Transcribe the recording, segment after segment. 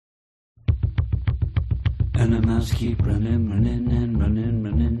And the mouse keep running, running, and running,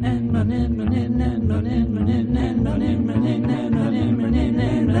 running, and running, running, and running, running, and running, running, and running, running,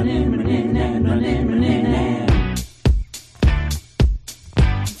 and running, running, and running, running, and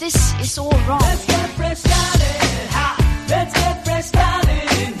this is all wrong. let's get fresh started, ha! Let's get fresh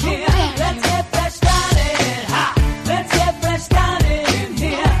started in here. Let's get fresh started, ha! Let's get fresh started in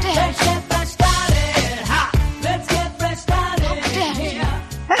here. Let's get fresh started, ha! Let's get fresh started in here.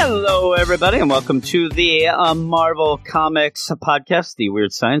 Hello, everybody, and welcome to the Marvel Comics podcast, the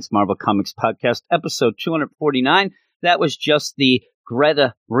Weird Science Marvel Comics podcast, episode 249. That was just the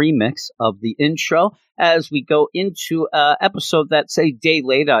Greta remix of the intro. As we go into an episode that's a day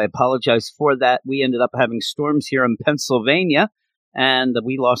late, I apologize for that. We ended up having storms here in Pennsylvania, and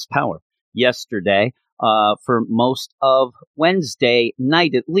we lost power yesterday for most of Wednesday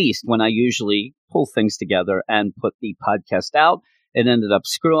night, at least, when I usually pull things together and put the podcast out. It ended up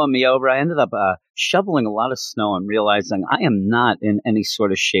screwing me over. I ended up shoveling a lot of snow and realizing I am not in any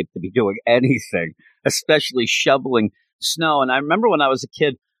sort of shape to be doing anything, especially shoveling snow. And I remember when I was a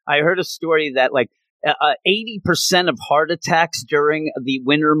kid, I heard a story that like 80% of heart attacks during the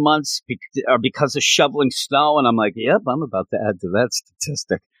winter months are because of shoveling snow. And I'm like, yep, I'm about to add to that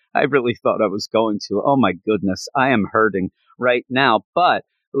statistic. I really thought I was going to. Oh, my goodness. I am hurting right now. But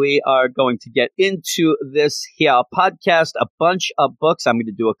we are going to get into this here podcast, a bunch of books. I'm going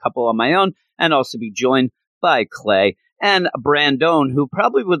to do a couple on my own and also be joined by Clay and Brandon, who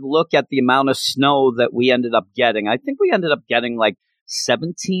probably would look at the amount of snow that we ended up getting. I think we ended up getting like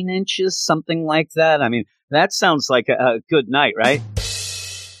 17 inches, something like that. I mean, that sounds like a good night, right?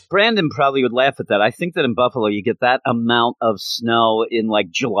 Brandon probably would laugh at that. I think that in Buffalo, you get that amount of snow in like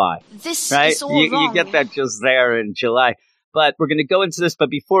July. This right? is all wrong. You get that just there in July. But we're going to go into this. But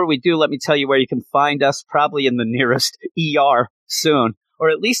before we do, let me tell you where you can find us, probably in the nearest ER soon, or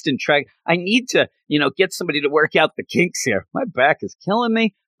at least in track. I need to, get somebody to work out the kinks here. My back is killing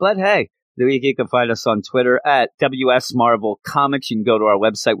me. But hey, you can find us on Twitter at WS Marvel Comics. You can go to our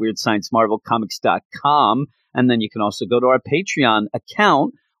website, WeirdScienceMarvelComics.com. And then you can also go to our Patreon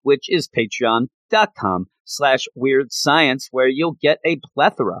account, which is patreon.com/WeirdScience, where you'll get a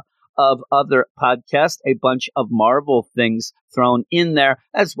plethora of other podcasts, a bunch of Marvel things thrown in there,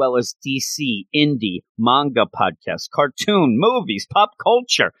 as well as DC, indie, manga podcasts, cartoon, movies, pop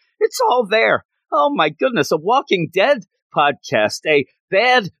culture. It's all there. Oh my goodness, a Walking Dead podcast, a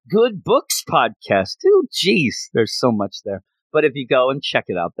Bad Good Books podcast. Oh, geez, there's so much there. But if you go and check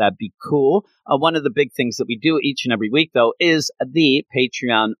it out, that'd be cool. One of the big things that we do each and every week, though, is the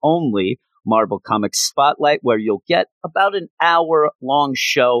Patreon-only Marvel Comics Spotlight, where you'll get about an hour-long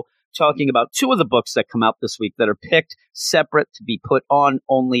show talking about two of the books that come out this week that are picked separate to be put on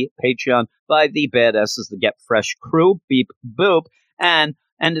only Patreon by the badasses, the Get Fresh crew, Beep Boop, and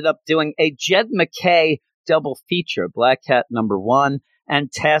ended up doing a Jed MacKay double feature, Black Cat #1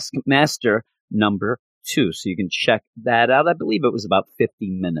 and Taskmaster #2. So you can check that out. I believe it was about 50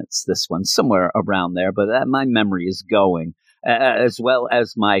 minutes, this one, somewhere around there, but my memory is going, as well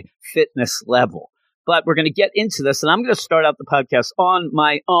as my fitness level. But we're going to get into this, and I'm going to start out the podcast on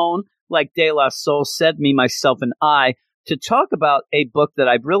my own, like De La Soul said, me, myself, and I, to talk about a book that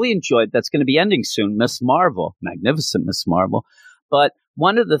I've really enjoyed that's going to be ending soon, Miss Marvel, Magnificent Miss Marvel. But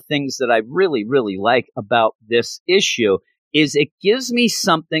one of the things that I really, really like about this issue is it gives me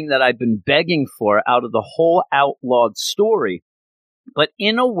something that I've been begging for out of the whole Outlawed story, but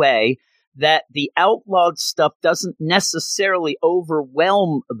in a way that the Outlawed stuff doesn't necessarily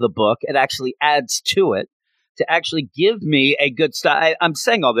overwhelm the book. It actually adds to it to actually give me a good start. I'm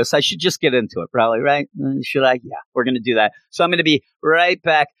saying all this. I should just get into it, probably, right? Should I? Yeah, we're going to do that. So I'm going to be right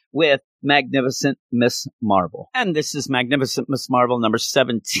back with Magnificent Miss Marvel. And this is Magnificent Miss Marvel number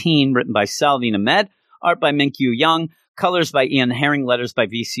 17, written by Salveen Ahmed, art by Minkyu Young, colors by Ian Herring, letters by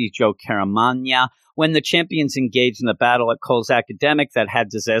VC Joe Caramagna. When the champions engaged in the battle at Cole's Academic that had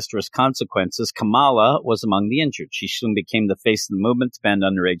disastrous consequences, Kamala was among the injured. She soon became the face of the movement to ban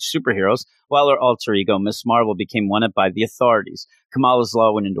underage superheroes, while her alter ego, Miss Marvel, became wanted by the authorities. Kamala's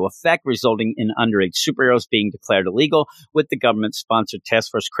law went into effect, resulting in underage superheroes being declared illegal, with the government-sponsored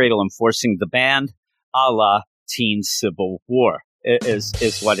Task Force Cradle enforcing the ban, a la Teen Civil War. It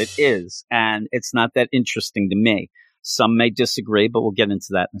is what it is, and it's not that interesting to me. Some may disagree, but we'll get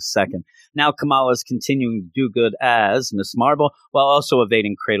into that in a second. Now, Kamala is continuing to do good as Miss Marvel, while also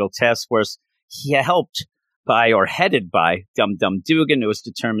evading Cradle Task Force. He helped by or headed by Dum Dum Dugan, who is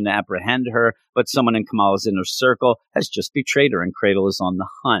determined to apprehend her, but someone in Kamala's inner circle has just betrayed her, and Cradle is on the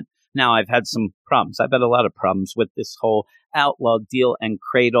hunt. Now, I've had some problems. I've had a lot of problems with this whole Outlaw deal and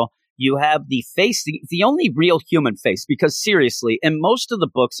Cradle. You have the face, the only real human face, because seriously, in most of the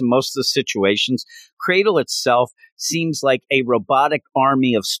books and most of the situations, Cradle itself seems like a robotic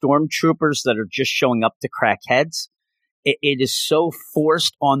army of stormtroopers that are just showing up to crack heads. It is so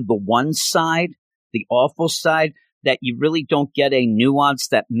forced on the one side, the awful side, that you really don't get a nuance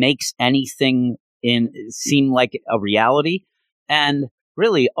that makes anything seem like a reality. And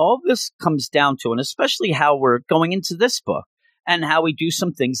really, all this comes down to, and especially how we're going into this book and how we do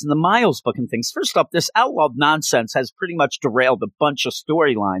some things in the Miles book and things. First off, this outlawed nonsense has pretty much derailed a bunch of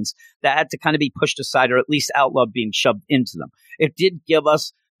storylines that had to kind of be pushed aside, or at least outlawed being shoved into them. It did give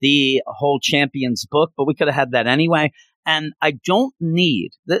us the whole Champions book, but we could have had that anyway. And I don't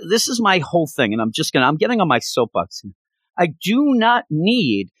need, this is my whole thing, and I'm getting on my soapbox here. I do not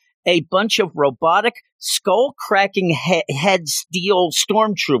need a bunch of robotic, skull-cracking head steel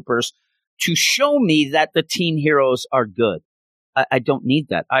stormtroopers to show me that the teen heroes are good. I don't need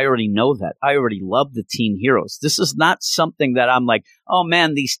that. I already know that. I already love the teen heroes. This is not something that I'm like, oh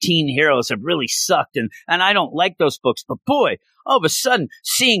man, these teen heroes have really sucked, and I don't like those books. But boy, all of a sudden,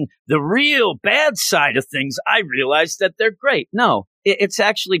 seeing the real bad side of things, I realized that they're great. No, it's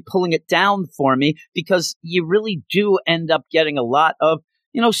actually pulling it down for me, because you really do end up getting a lot of,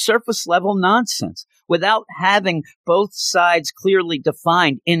 surface level nonsense without having both sides clearly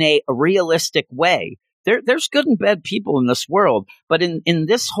defined in a realistic way. There's good and bad people in this world, but in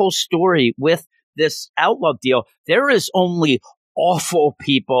this whole story with this outlaw deal, there is only awful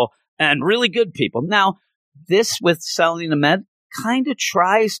people and really good people. Now, this with Saladin Ahmed kind of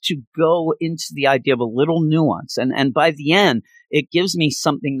tries to go into the idea of a little nuance, and by the end, it gives me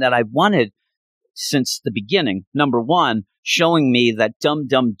something that I wanted since the beginning. Number one, showing me that Dum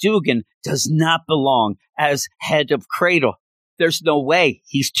Dum Dugan does not belong as head of Cradle. There's no way.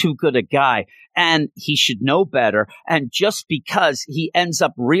 He's too good a guy, and he should know better. And just because he ends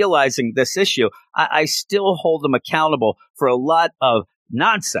up realizing this issue, I still hold him accountable for a lot of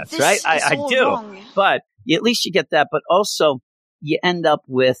nonsense, right? I do. Wrong. But at least you get that. But also, you end up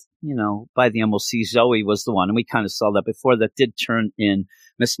with, by the end, we'll see Zoe was the one, and we kind of saw that before, that did turn in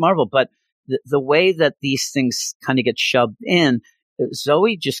Miss Marvel. But the way that these things kind of get shoved in,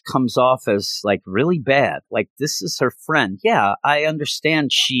 Zoe just comes off as like really bad. Like, this is her friend. Yeah, I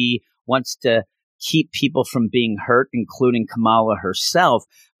understand she wants to keep people from being hurt, including Kamala herself,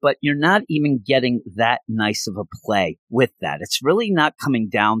 but you're not even getting that nice of a play with that. It's really not coming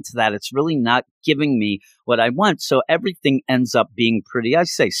down to that. It's really not giving me what I want. So everything ends up being pretty, I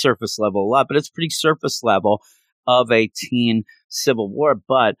say surface level a lot, but it's pretty surface level of a teen civil war.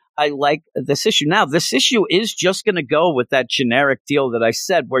 But I like this issue. Now, this issue is just going to go with that generic deal that I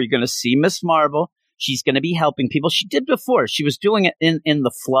said, where you're going to see Miss Marvel. She's going to be helping people. She did before. She was doing it in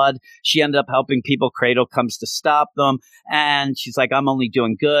the flood. She ended up helping people. Cradle comes to stop them. And she's like, I'm only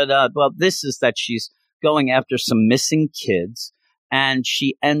doing good. Well, this is that she's going after some missing kids. And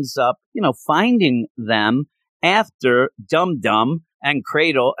she ends up, finding them after Dum Dum and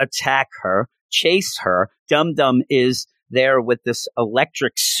Cradle attack her, chase her. Dum Dum is there with this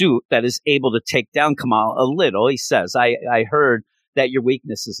electric suit that is able to take down Kamala a little. He says, I heard that your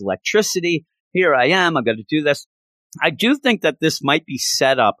weakness is electricity. Here I am. I'm going to do this. I do think that this might be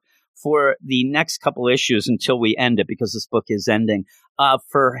set up for the next couple issues until we end it, because this book is ending,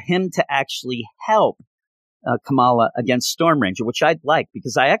 for him to actually help Kamala against Storm Ranger, which I'd like,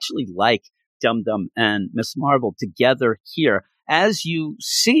 because I actually like Dum Dum and Miss Marvel together here. As you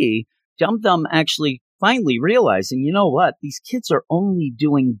see, Dum Dum actually finally realizing, you know what, these kids are only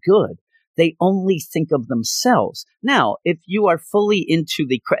doing good. They only think of themselves. Now, if you are fully into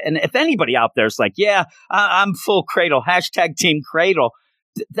and if anybody out there is like, yeah, I'm full Cradle, hashtag Team Cradle,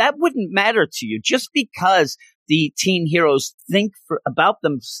 that wouldn't matter to you. Just because the teen heroes think about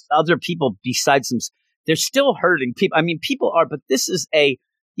them, other people besides them, they're still hurting people. I mean, people are, but this is a,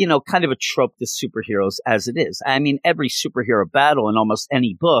 kind of a trope to superheroes as it is. I mean, every superhero battle in almost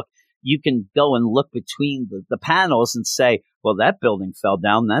any book, you can go and look between the panels and say, well, that building fell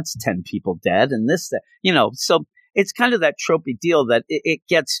down. That's 10 people dead. And that, so it's kind of that tropey deal that it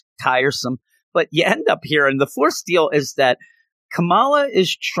gets tiresome. But you end up here. And the fourth deal is that Kamala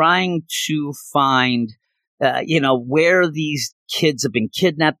is trying to find, where these kids have been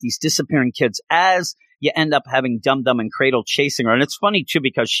kidnapped, these disappearing kids, as you end up having Dum Dum and Cradle chasing her. And it's funny, too,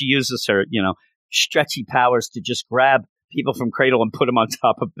 because she uses her, stretchy powers to just grab people from Cradle and put them on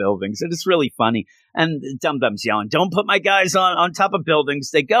top of buildings. And it's really funny. And Dum Dum's yelling, don't put my guys on top of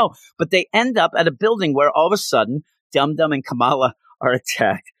buildings. They go. But they end up at a building where all of a sudden Dum Dum and Kamala are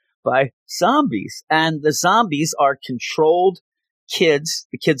attacked by zombies. And the zombies are controlled kids,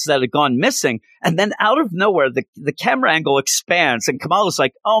 the kids that had gone missing. And then out of nowhere, the camera angle expands and Kamala's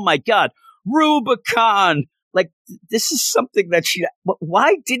like, oh my God, Rubicon. Like, this is something that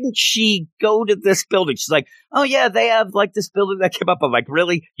why didn't she go to this building? She's like, oh yeah, they have like this building that came up. I'm like,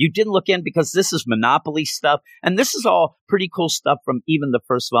 really? You didn't look in? Because this is Monopoly stuff. And this is all pretty cool stuff from even the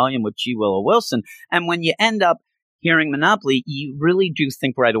first volume with G. Willow Wilson. And when you end up hearing Monopoly, you really do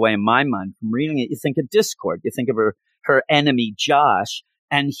think right away, in my mind, from reading it, you think of Discord. You think of her enemy, Josh.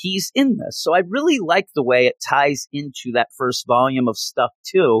 And he's in this. So I really like the way it ties into that first volume of stuff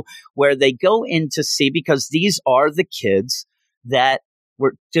too, where they go in to see, because these are the kids that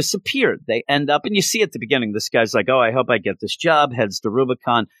were disappeared. They end up, and you see at the beginning, this guy's like, oh, I hope I get this job, heads to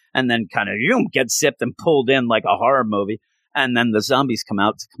Rubicon, and then kind of gets zipped and pulled in like a horror movie. And then the zombies come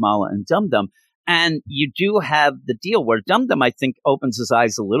out to Kamala and Dum Dum. And you do have the deal where Dum Dum, I think, opens his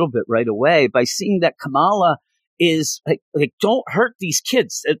eyes a little bit right away by seeing that Kamala is like, don't hurt these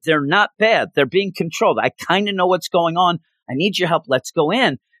kids. They're not bad. They're being controlled. I kind of know what's going on. I need your help. Let's go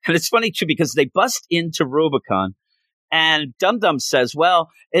in. And it's funny, too, because they bust into Rubicon and Dum Dum says, well,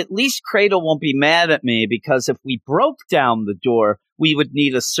 at least Cradle won't be mad at me, because if we broke down the door, we would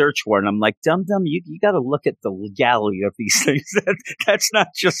need a search warrant. I'm like, Dum Dum, you got to look at the legality of these things. That's not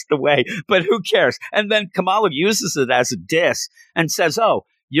just the way, but who cares? And then Kamala uses it as a diss and says, oh,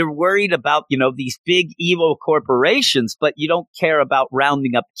 you're worried about, these big evil corporations, but you don't care about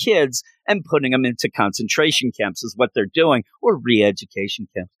rounding up kids and putting them into concentration camps is what they're doing, or re-education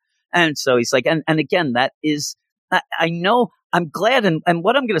camps. And so he's like, and again, that is, I know, I'm glad. And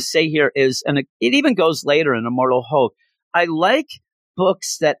what I'm going to say here is, and it even goes later in Immortal Hulk, I like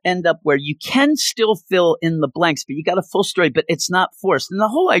books that end up where you can still fill in the blanks, but you got a full story, but it's not forced. And the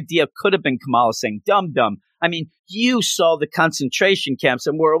whole idea could have been Kamala saying, Dum Dum, I mean, you saw the concentration camps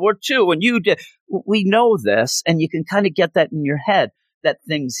in World War II, and you did. We know this, and you can kind of get that in your head, that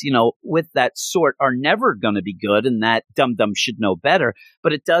things, with that sort are never going to be good, and that Dum Dum should know better.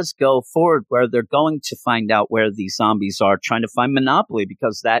 But it does go forward where they're going to find out where these zombies are, trying to find Monopoly,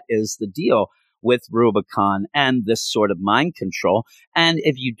 because that is the deal with Rubicon and this sort of mind control. And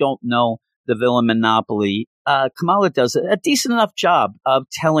if you don't know the villain Monopoly, Kamala does a decent enough job of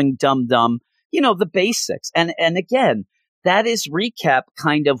telling Dum Dum, the basics. And again, that is recap,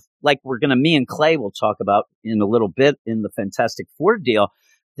 kind of like me and Clay will talk about in a little bit in the Fantastic Four deal,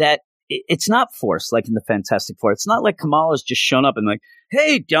 that it's not forced like in the Fantastic Four. It's not like Kamala's just shown up and like,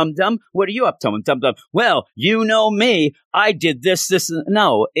 hey, Dum Dum, what are you up to? And Dum Dum, well, you know me, I did this.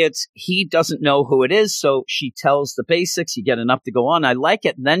 No, it's he doesn't know who it is. So she tells the basics. You get enough to go on. I like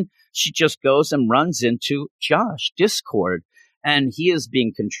it. And then she just goes and runs into Josh, Discord. And he is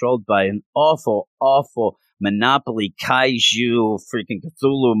being controlled by an awful, awful Monopoly kaiju, freaking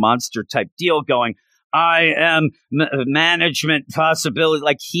Cthulhu monster type deal going, I am management possibility.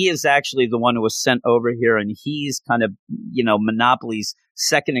 Like, he is actually the one who was sent over here, and he's kind of, Monopoly's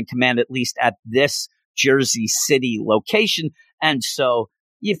second in command, at least at this Jersey City location. And so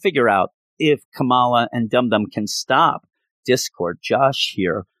you figure out if Kamala and Dum Dum can stop Discord, Josh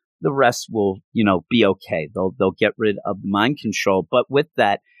here, the rest will, be okay. They'll get rid of the mind control. But with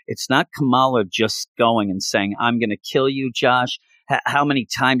that, it's not Kamala just going and saying, I'm going to kill you, Josh. How many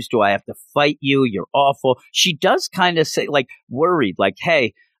times do I have to fight you? You're awful. She does kind of say, like, worried, like,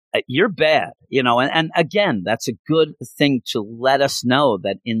 hey, you're bad, and again, that's a good thing to let us know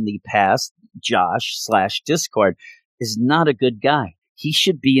that in the past, Josh/Discord is not a good guy. He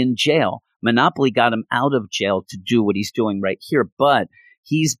should be in jail. Monopoly got him out of jail to do what he's doing right here, but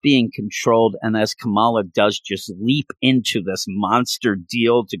he's being controlled. And as Kamala does just leap into this monster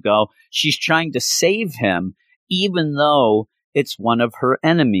deal to go, she's trying to save him, even though it's one of her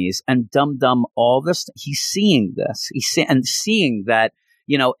enemies. And Dum Dum, all this, he's seeing this. Seeing that,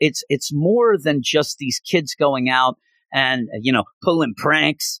 it's more than just these kids going out and, pulling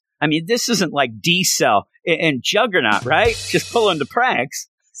pranks. I mean, this isn't like D-Cell and Juggernaut, right? Just pulling the pranks.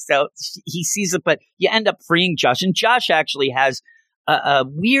 So he sees it, but you end up freeing Josh. And Josh actually has a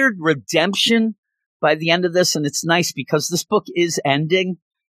weird redemption by the end of this. And it's nice because this book is ending.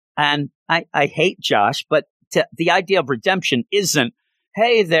 And I hate Josh, but the idea of redemption isn't,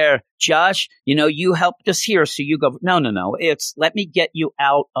 hey there, Josh, you helped us here. So you go, no. It's let me get you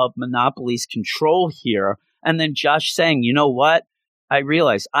out of Monopoly's control here. And then Josh saying, you know what? I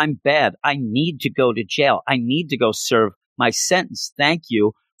realize I'm bad. I need to go to jail. I need to go serve my sentence. Thank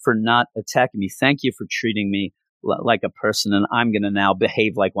you for not attacking me. Thank you for treating me like a person. And I'm going to now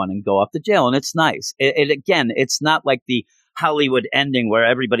behave like one and go off to jail. And it's nice. Again, it's not like the Hollywood ending where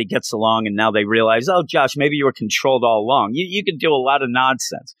everybody gets along and now they realize, oh, Josh, maybe you were controlled all along. You can do a lot of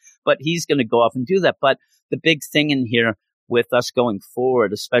nonsense, but he's going to go off and do that. But the big thing in here with us going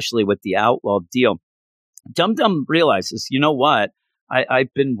forward, especially with the Outlaw deal. Dum Dum realizes, you know what?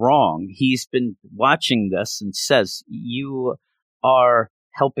 I've been wrong. He's been watching this and says, you are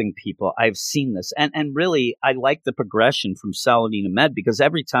helping people. I've seen this. And really, I like the progression from Saladin Ahmed, because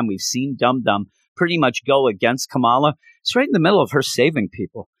every time we've seen Dum Dum pretty much go against Kamala, it's right in the middle of her saving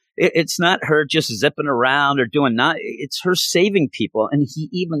people. It's not her just zipping around or doing not. It's her saving people. And he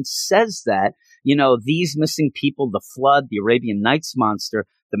even says that, these missing people, the flood, the Arabian Nights monster,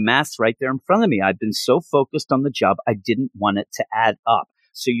 the math's right there in front of me. I've been so focused on the job, I didn't want it to add up.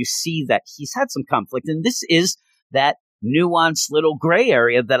 So you see that he's had some conflict. And this is that nuanced little gray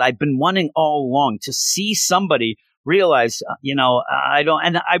area that I've been wanting all along, to see somebody realize, I don't.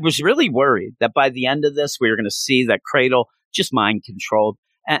 And I was really worried that by the end of this, we were going to see that Cradle just mind controlled.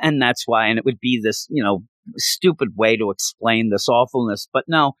 And that's why. And it would be this, stupid way to explain this awfulness. But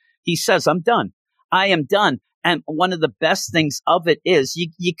no, he says, I'm done. I am done. And one of the best things of it is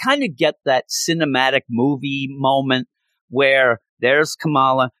you kind of get that cinematic movie moment where there's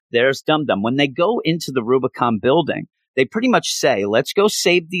Kamala, there's Dum Dum. When they go into the Rubicon building, they pretty much say, let's go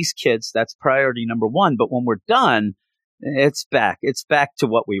save these kids. That's priority number one. But when we're done, it's back. It's back to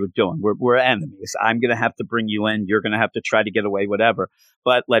what we were doing. We're enemies. I'm going to have to bring you in. You're going to have to try to get away, whatever.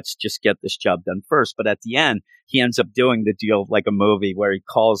 But let's just get this job done first. But at the end, he ends up doing the deal like a movie where he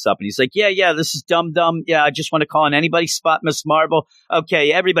calls up and he's like, yeah, this is Dum Dum. Yeah, I just want to call in. Anybody spot Miss Marvel?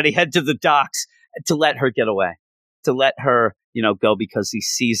 Okay, everybody head to the docks, to let her get away, to let her, go, because he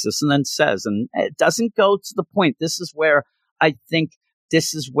sees this, and then says, and it doesn't go to the point. This is where I think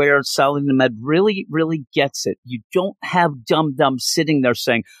Saladin Ahmed really, really gets it. You don't have Dum Dum sitting there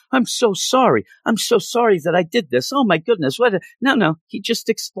saying, I'm so sorry. I'm so sorry that I did this. Oh, my goodness. No. He just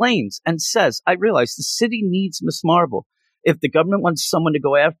explains and says, I realize the city needs Miss Marvel. If the government wants someone to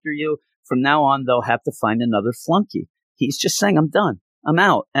go after you, from now on, they'll have to find another flunky. He's just saying, I'm done. I'm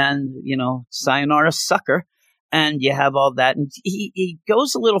out. And, sayonara, sucker. And you have all that. And he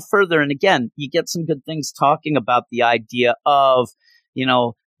goes a little further. And again, you get some good things talking about the idea of,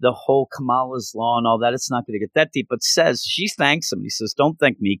 the whole Kamala's law and all that. It's not going to get that deep, but says, she thanks him. He says, don't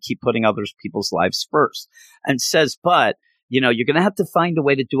thank me. Keep putting other people's lives first. And says, but, you're going to have to find a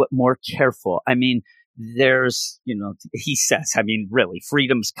way to do it more careful. I mean, there's, he says, really,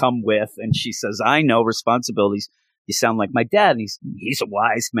 freedoms come with, and she says, I know responsibilities. You sound like my dad. And he's a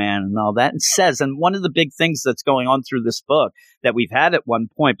wise man and all that. And says, and one of the big things that's going on through this book that we've had at one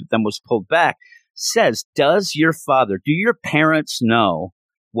point, but then was pulled back, says, do your parents know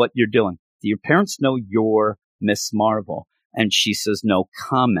what you're doing? Do your parents know you're Miss Marvel? And she says, no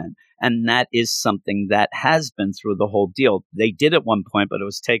comment. And that is something that has been through the whole deal. They did at one point, but it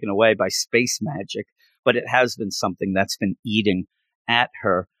was taken away by space magic. But it has been something that's been eating at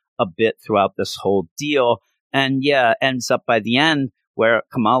her a bit throughout this whole deal. And yeah, ends up by the end where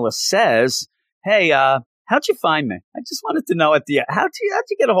Kamala says, hey, how'd you find me? I just wanted to know at the end, how'd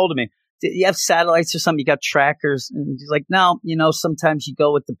you get a hold of me? Do you have satellites or something? You got trackers? And he's like, no, sometimes you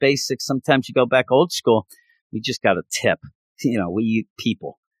go with the basics. Sometimes you go back old school. We just got a tip. We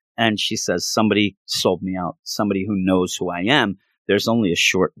people. And she says, somebody sold me out. Somebody who knows who I am. There's only a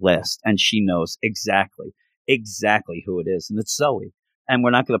short list. And she knows exactly who it is. And it's Zoe. And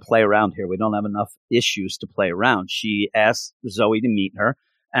we're not going to play around here. We don't have enough issues to play around. She asks Zoe to meet her.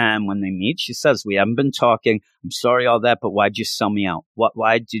 And when they meet, she says, we haven't been talking. I'm sorry, all that, but why'd you sell me out?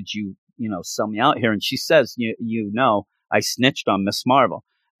 Why did you, sell me out here? And she says, I snitched on Miss Marvel.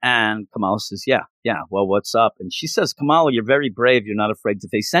 And Kamala says, yeah, well, what's up? And she says, Kamala, you're very brave. You're not afraid to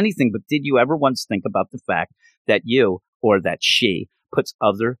face anything. But did you ever once think about the fact that you, or that she, puts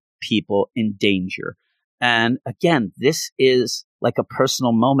other people in danger? And again, this is like a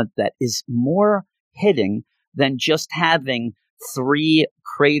personal moment that is more hitting than just having 3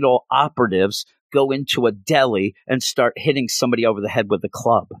 Cradle operatives go into a deli and start hitting somebody over the head with a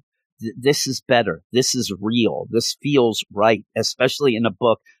club. This is better. This is real. This feels right, especially in a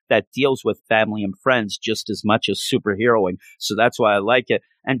book that deals with family and friends just as much as superheroing. So that's why I like it.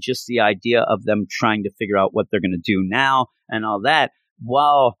 And just the idea of them trying to figure out what they're going to do now and all that,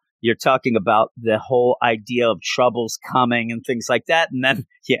 while you're talking about the whole idea of troubles coming and things like that. And then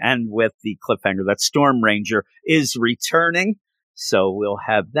you end with the cliffhanger that Storm Ranger is returning. So we'll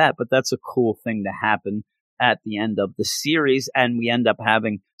have that. But that's a cool thing to happen at the end of the series. And we end up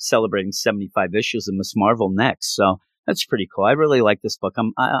celebrating 75 issues of Miss Marvel next. So that's pretty cool. I really like this book.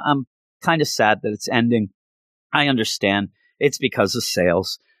 I'm kind of sad that it's ending. I understand. It's because of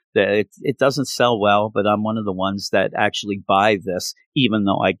sales. It doesn't sell well, but I'm one of the ones that actually buy this, even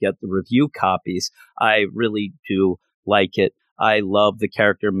though I get the review copies. I really do like it. I love the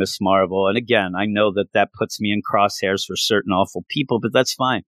character Miss Marvel. And again, I know that puts me in crosshairs for certain awful people, but that's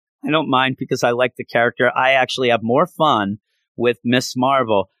fine. I don't mind because I like the character. I actually have more fun with Miss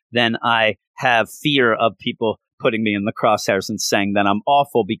Marvel than I have fear of people putting me in the crosshairs and saying that I'm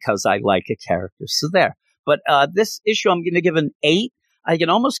awful because I like a character. So there. But this issue, I'm going to give an 8. I can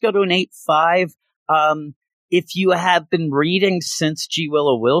almost go to an 8.5. If you have been reading since G.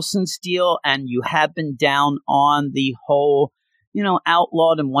 Willow Wilson's deal and you have been down on the whole,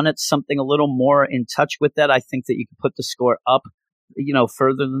 outlawed and wanted something a little more in touch with that, I think that you can put the score up,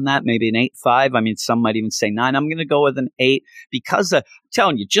 further than that, maybe an 8.5. I mean, some might even say 9. I'm going to go with an 8 because I'm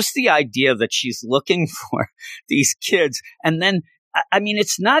telling you, just the idea that she's looking for these kids. And then, I mean,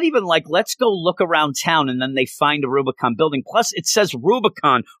 it's not even like, let's go look around town and then they find a Rubicon building. Plus, it says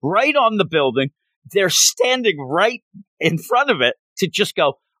Rubicon right on the building. They're standing right in front of it to just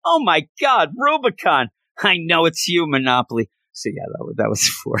go, oh my God, Rubicon. I know it's you, Monopoly. So yeah, that was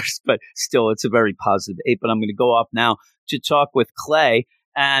forced, but still, it's a very positive 8. But I'm going to go off now to talk with Clay,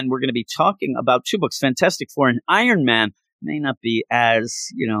 and we're going to be talking about 2 books, Fantastic Four and Iron Man. May not be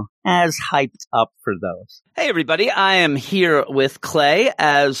as hyped up for those. Hey, everybody. I am here with Clay,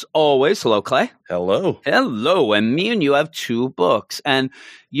 as always. Hello, Clay. Hello. Hello. And me and you have 2 books. And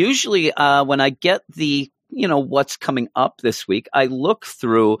usually when I get the what's coming up this week, I look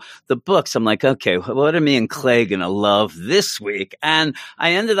through the books. I'm like, okay, what are me and Clay going to love this week? And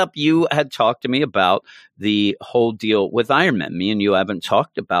I ended up, you had talked to me about the whole deal with Iron Man. Me and you haven't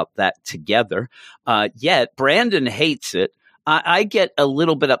talked about that together yet. Brandon hates it. I get a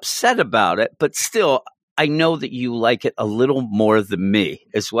little bit upset about it, but still, I know that you like it a little more than me,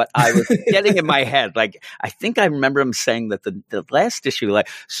 is what I was getting in my head. Like, I think I remember him saying that the last issue,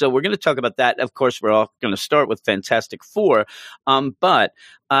 so we're going to talk about that. Of course, we're all going to start with Fantastic Four. But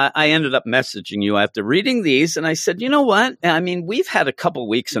I ended up messaging you after reading these, and I said, you know what? I mean, we've had a couple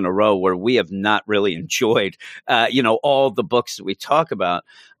weeks in a row where we have not really enjoyed, all the books that we talk about.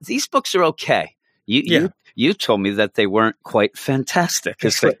 These books are okay. You told me that they weren't quite fantastic.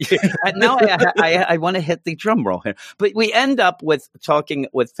 Now I want to hit the drum roll here. But we end up with talking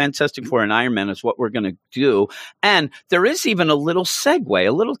with Fantastic Four and Iron Man is what we're going to do. And there is even a little segue,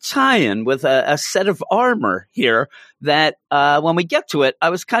 a little tie-in with a set of armor here that when we get to it, I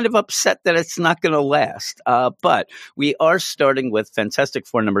was kind of upset that it's not going to last. But we are starting with Fantastic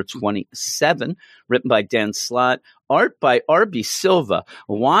Four number 27, written by Dan Slott. Art by R.B. Silva,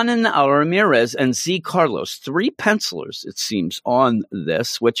 Juanan Ramirez, and Z. Carlos. 3 pencilers, it seems, on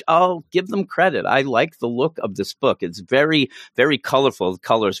this, which I'll give them credit. I like the look of this book. It's very, very colorful,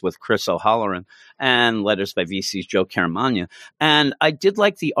 colors with Chris O'Halloran, and letters by VC's Joe Caramagna. And I did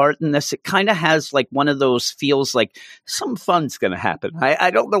like the art in this. It kind of has like one of those feels like some fun's going to happen. I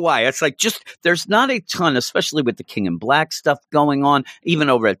don't know why. It's like just there's not a ton, especially with the King in Black stuff going on, even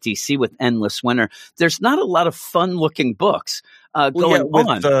over at DC with Endless Winter. There's not a lot of fun-looking books going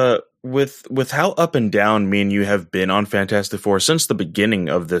on. With how up and down me and you have been on Fantastic Four since the beginning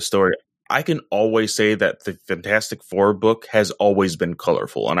of this story, I can always say that the Fantastic Four book has always been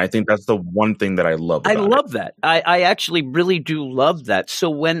colorful. And I think that's the one thing that I love about it. I love that. I actually really do love that. So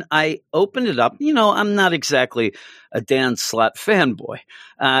when I opened it up, I'm not exactly a Dan Slott fanboy.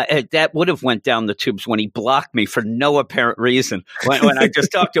 That would have went down the tubes when he blocked me for no apparent reason when I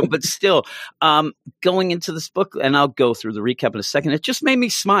just talked to him. But still, going into this book, and I'll go through the recap in a second, it just made me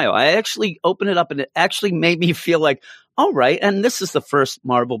smile. I actually opened it up and it actually made me feel like, all right. And this is the first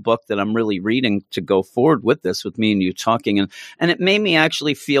Marvel book that I'm really reading to go forward with this, with me and you talking. And it made me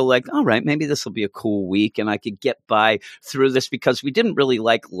actually feel like, all right, maybe this will be a cool week and I could get by through this because we didn't really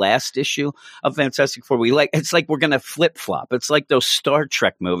like last issue of Fantastic Four. It's like we're going to flip flop. It's like those Star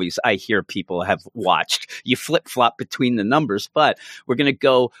Trek movies I hear people have watched. You flip flop between the numbers, but we're going to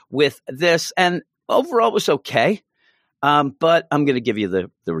go with this. And overall it was okay. But I'm going to give you the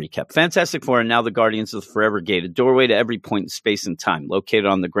recap. Fantastic Four and now the Guardians of the Forever Gate, a doorway to every point in space and time, located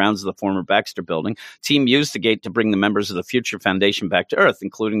on the grounds of the former Baxter Building. Team used the gate to bring the members of the Future Foundation back to Earth,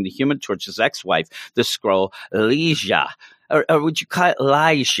 including the Human Torch's ex-wife, the Skrull Lyja. Or would you call it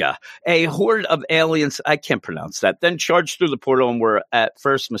Elijah? A horde of aliens, I can't pronounce that, then charged through the portal and were at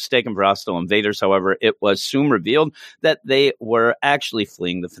first mistaken for hostile invaders. However, it was soon revealed that they were actually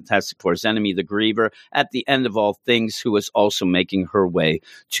fleeing the Fantastic Four's enemy, the Griever, at the end of all things, who was also making her way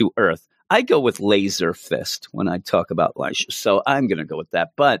to Earth. I go with Laser Fist when I talk about Elijah, so I'm going to go with that.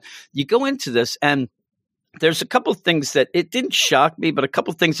 But you go into this and there's a couple of things that it didn't shock me, but a couple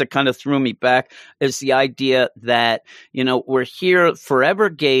of things that kind of threw me back is the idea that, we're here Forever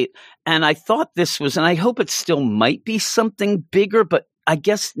Gate. And I thought this was, and I hope it still might be something bigger, but I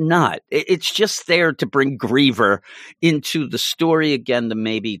guess not. It's just there to bring Griever into the story again, to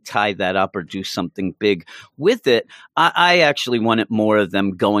maybe tie that up or do something big with it. I actually wanted more of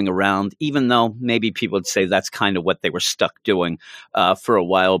them going around, even though maybe people would say that's kind of what they were stuck doing for a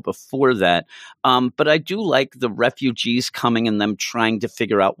while before that. But I do like the refugees coming and them trying to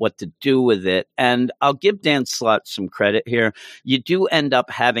figure out what to do with it. And I'll give Dan Slott some credit here. You do end up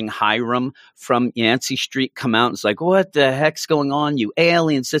having Hiram from Yancey Street come out and it's like, what the heck's going on? You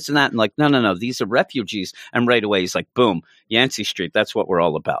aliens, this and that. And like, no, these are refugees. And right away he's like, boom, Yancey Street, that's what we're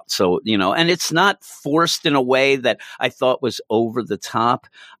all about. So, and it's not forced in a way that I thought was over the top.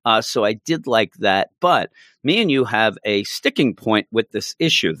 So I did like that. But me and you have a sticking point with this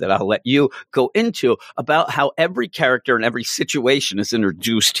issue that I'll let you go into about how every character and every situation is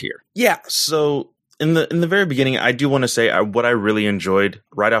introduced here. Yeah. So in the very beginning, I do want to say what I really enjoyed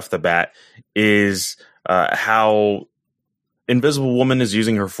right off the bat is how Invisible Woman is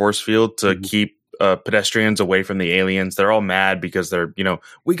using her force field to keep pedestrians away from the aliens. They're all mad because they're,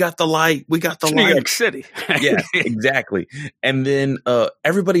 we got the light. We got the light. New York City. Yeah, exactly. And then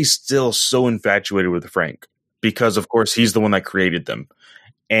everybody's still so infatuated with Frank because, of course, he's the one that created them.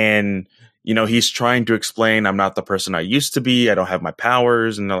 And, he's trying to explain, I'm not the person I used to be. I don't have my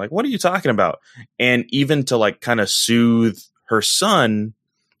powers. And they're like, what are you talking about? And even to like kind of soothe her son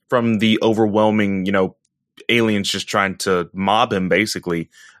from the overwhelming, aliens just trying to mob him, basically,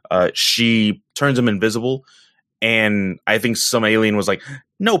 she turns him invisible. And I think some alien was like,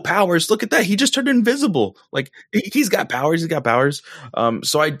 no powers. Look at that. He just turned invisible. Like, he's got powers. He's got powers.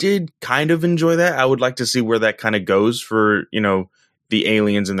 So I did kind of enjoy that. I would like to see where that kind of goes for, the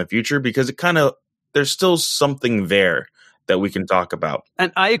aliens in the future, because there's still something there that we can talk about.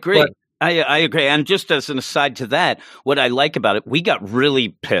 And I agree. But I agree. And just as an aside to that, what I like about it, we got really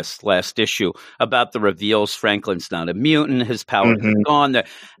pissed last issue about the reveals. Franklin's not a mutant. His powers are gone.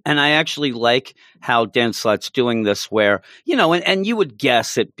 And I actually like how Dan Slott's doing this where, and you would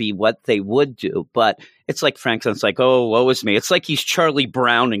guess it'd be what they would do. But it's like Franklin's like, oh, woe is me. It's like he's Charlie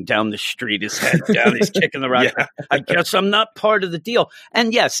Browning down the street, his head down, he's kicking the rock. Yeah. I guess I'm not part of the deal.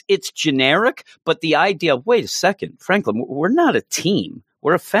 And yes, it's generic. But the idea of, wait a second, Franklin, we're not a team.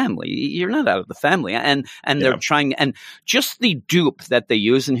 We're a family. You're not out of the family. And they're trying, and just the dupe that they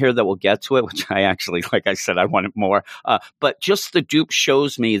use in here that we'll get to it, which I actually, like I said, I wanted more. But just the dupe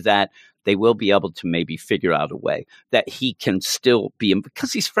shows me that they will be able to maybe figure out a way that he can still be him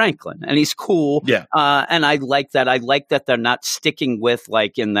because he's Franklin and he's cool. Yeah. And I like that. I like that they're not sticking with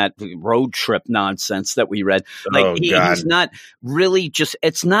like in that road trip nonsense that we read. Like he's not really just,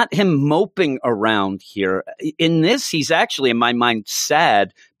 it's not him moping around here. In this, he's actually in my mind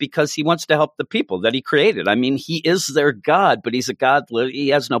sad because he wants to help the people that he created. I mean, he is their God, but he's a God. He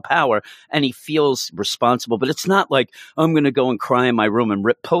has no power and he feels responsible, but it's not like I'm going to go and cry in my room and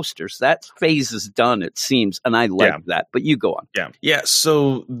rip posters. That phase is done, it seems, and I like that. But you go on. Yeah.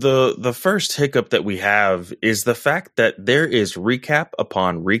 So the first hiccup that we have is the fact that there is recap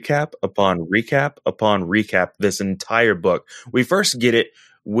upon recap upon recap upon recap this entire book. We first get it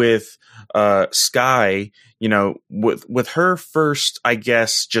with Skye, with her first, I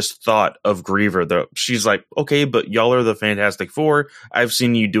guess, just thought of Griever. She's like, okay, but y'all are the Fantastic Four. I've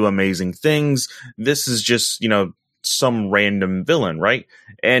seen you do amazing things. This is just, some random villain, right?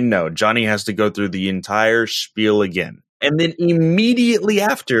 And no, Johnny has to go through the entire spiel again. And then immediately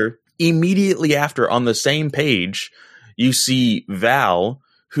after, on the same page, you see Val,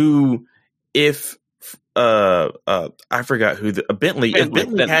 who, if I forgot who Bentley.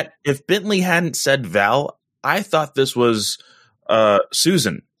 If Bentley hadn't said Val, I thought this was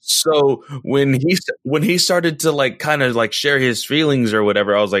Susan. So when he started to like kind of like share his feelings or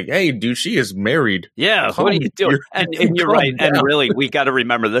whatever, I was like, hey, dude, she is married. Yeah, what are you doing? And you're right. Down. And really, we got to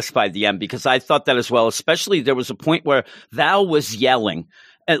remember this by the end because I thought that as well. Especially there was a point where Val was yelling.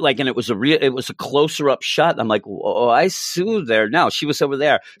 And it was a closer up shot. I'm like, oh, I see there. Now she was over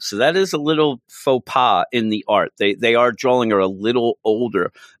there. So that is a little faux pas in the art. They are drawing her a little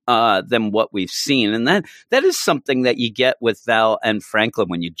older than what we've seen. And that is something that you get with Val and Franklin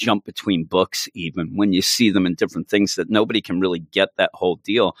when you jump between books, even when you see them in different things that nobody can really get that whole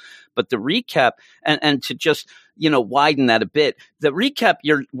deal. But the recap and to just, widen that a bit, the recap,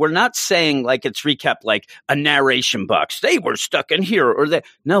 we're not saying like it's recap like a narration box. They were stuck in here or that.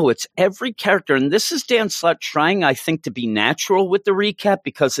 No, it's every character. And this is Dan Slott trying, I think, to be natural with the recap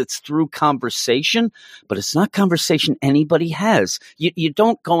because it's through conversation, but it's not conversation anybody has. You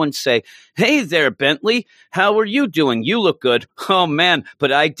don't go and say, hey there, Bentley, how are you doing? You look good. Oh, man,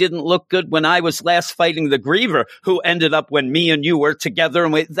 but I didn't look good when I was last fighting the Griever who ended up when me and you were together.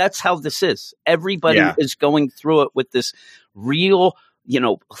 And that's how this is. Everybody is going through it with this real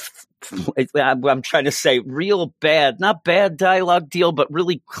I'm trying to say real bad, not bad dialogue deal, but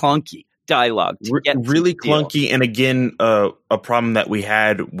really clunky dialogue. Really clunky. And again, a problem that we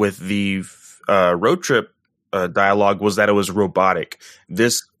had with the road trip dialogue was that it was robotic.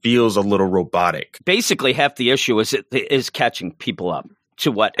 This feels a little robotic. Basically, half the issue is catching people up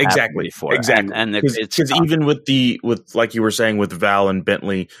to what happened before. Exactly. And it's even with like you were saying with Val and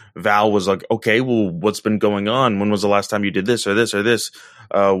Bentley, Val was like, okay, well, what's been going on? When was the last time you did this or this or this?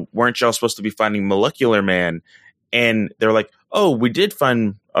 Weren't y'all supposed to be finding Molecular Man? And they're like, oh, we did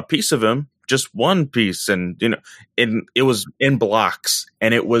find a piece of him, just one piece. And, and it was in blocks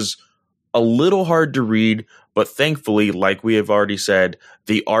and it was a little hard to read, but thankfully, like we have already said,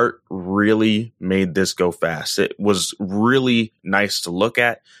 the art really made this go fast. It was really nice to look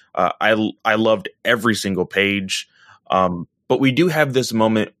at. I loved every single page. But we do have this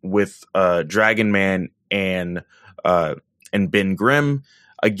moment with Dragon Man and Ben Grimm.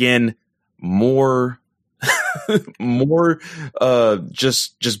 Again, more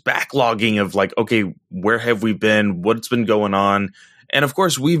just backlogging of like, okay, where have we been? What's been going on? And of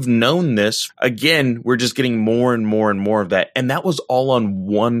course, we've known this. Again, we're just getting more and more and more of that. And that was all on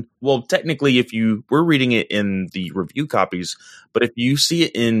one. Well, technically, we're reading it in the review copies, but if you see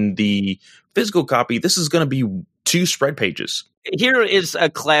it in the physical copy, this is going to be 2 spread pages. Here is a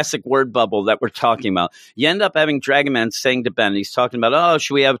classic word bubble that we're talking about. You end up having Dragon Man saying to Ben, he's talking about, oh,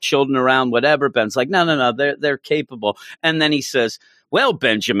 should we have children around, whatever. Ben's like, no, they're capable. And then he says, well,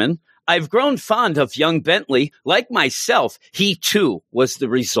 Benjamin, I've grown fond of young Bentley. Like myself, he too was the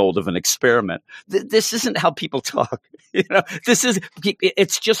result of an experiment. This isn't how people talk.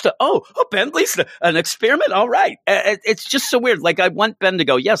 It's just Bentley's an experiment. All right. It's just so weird. Like I want Ben to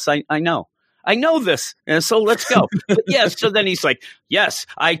go, yes, I know. I know this, and so let's go. But yes, so then he's like, yes,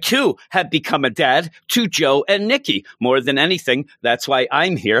 I too have become a dad to Joe and Nikki. More than anything, that's why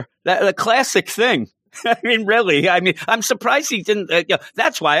I'm here. A classic thing. I mean, really, I'm surprised he didn't.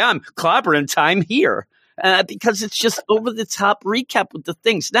 That's why I'm clobbering time here, because it's just over the top recap with the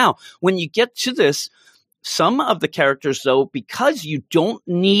things. Now, when you get to this, some of the characters, though, because you don't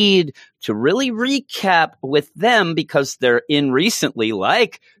need to really recap with them because they're in recently,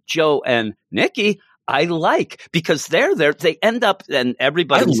 like Joe and Nikki, I like because they're there. They end up and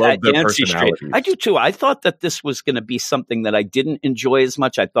everybody's at Yancey Street. I do too. I thought that this was going to be something that I didn't enjoy as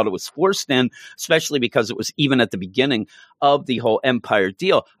much. I thought it was forced in, especially because it was even at the beginning of the whole Empire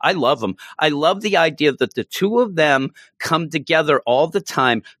deal. I love them. I love the idea that the two of them come together all the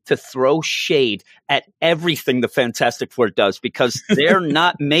time to throw shade at everything the Fantastic Four does because they're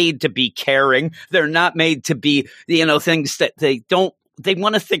not made to be caring. They're not made to be, things that they don't. They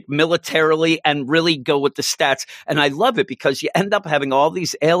want to think militarily and really go with the stats. And I love it because you end up having all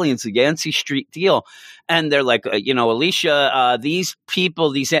these aliens, the Yancey Street deal. And they're like, Alicia, these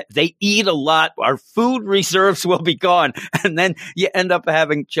people, they eat a lot. Our food reserves will be gone. And then you end up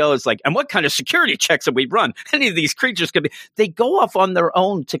having Joe is like, and what kind of security checks have we run? Any of these creatures could be. They go off on their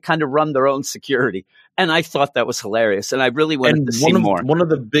own to kind of run their own security. And I thought that was hilarious. And I really wanted to see more. One of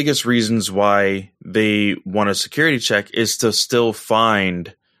the biggest reasons why they want a security check is to still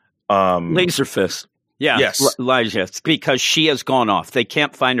find Laserfist. Yeah. Yes. Elijah. It's because she has gone off. They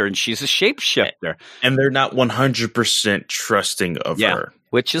can't find her and she's a shapeshifter. And they're not 100% trusting of her.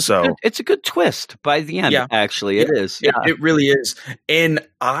 Which is it's a good twist by the end, actually. It is. Yeah. It really is. And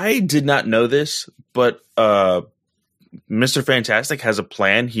I did not know this, but Mr. Fantastic has a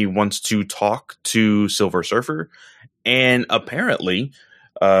plan. He wants to talk to Silver Surfer, and apparently,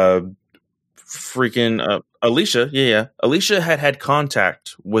 Alicia had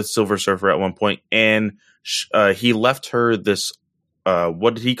contact with Silver Surfer at one point, and he left her this.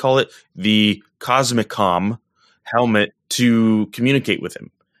 What did he call it? The Cosmicom helmet to communicate with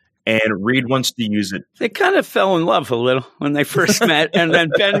him. And Reed wants to use it. They kind of fell in love a little when they first met. And then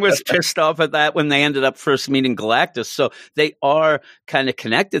Ben was pissed off at that when they ended up first meeting Galactus. So they are kind of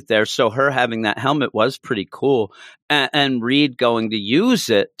connected there. So her having that helmet was pretty cool. And Reed going to use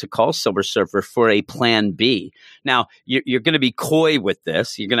it to call Silver Surfer for a plan B. Now, you're going to be coy with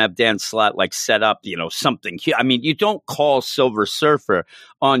this. You're going to have Dan Slott set up, something. I mean, you don't call Silver Surfer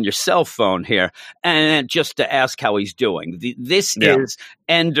on your cell phone here and just to ask how he's doing. This is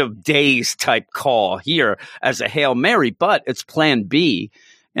end of days type call here as a Hail Mary, but it's plan B.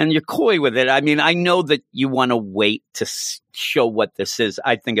 And you're coy with it. I mean, I know that you want to wait to show what this is.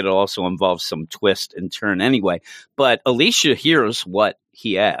 I think it'll also involve some twist and turn anyway. But Alicia hears what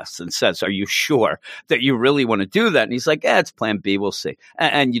he asks and says, are you sure that you really want to do that? And he's like, it's plan B. We'll see.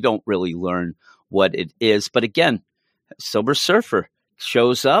 And you don't really learn what it is. But again, Silver Surfer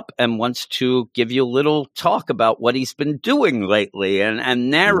shows up and wants to give you a little talk about what he's been doing lately and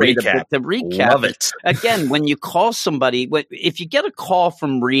narrate a bit the recap. Love it. Again, when you call somebody, if you get a call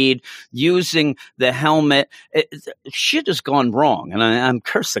from Reed using the helmet, shit has gone wrong. And I'm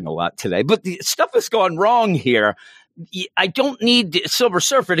cursing a lot today, but the stuff has gone wrong here. I don't need Silver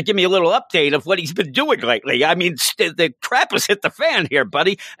Surfer to give me a little update of what he's been doing lately. I mean, the crap has hit the fan here,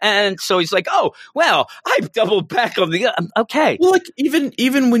 buddy. And so he's like, oh, well, I've doubled back on the okay. Well, like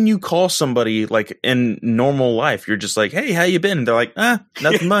even when you call somebody like in normal life, you're just like, hey, how you been? They're like,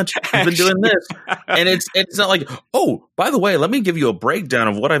 nothing much. I've been doing this. And it's not like, oh, by the way, let me give you a breakdown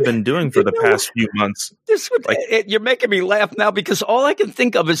of what I've been doing for the past few months. You're making me laugh now because all I can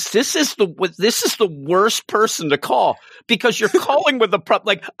think of is this is the worst person to call. Because you're calling with a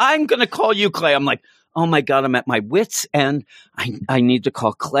like, I'm going to call you, Clay. I'm like, oh my God, I'm at my wits' end. I need to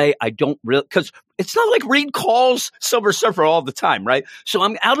call Clay. I don't really, because it's not like Reed calls Silver Surfer all the time, right? So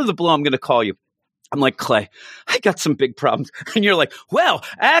I'm out of the blue. I'm going to call you. I'm like, Clay, I got some big problems. And you're like, well,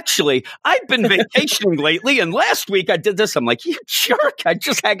 actually, I've been vacationing lately. And last week I did this. I'm like, you jerk. I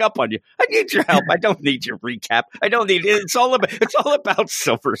just hang up on you. I need your help. I don't need your recap. I don't need it. It's all about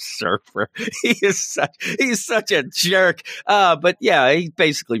Silver Surfer. He's such a jerk. But yeah, he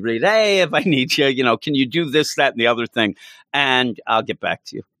basically read, hey, if I need you, can you do this, that, and the other thing? And I'll get back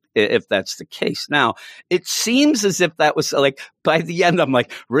to you. If that's the case. Now, it seems as if that was like, by the end, I'm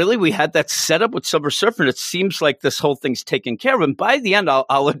like, really? We had that set up with Silver Surfer, and it seems like this whole thing's taken care of. And by the end,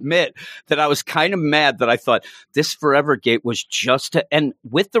 I'll admit that I was kind of mad that I thought this Forever Gate was just and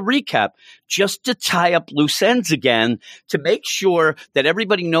with the recap, just to tie up loose ends again, to make sure that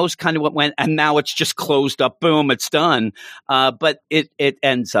everybody knows kind of what went, and now it's just closed up. Boom, it's done. But it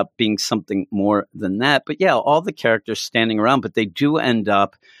ends up being something more than that. But yeah, all the characters standing around, but they do end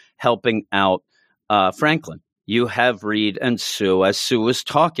up helping out Franklin. You have Reed and Sue as Sue is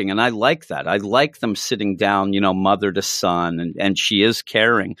talking, and I like that. I like them sitting down, mother to son, and she is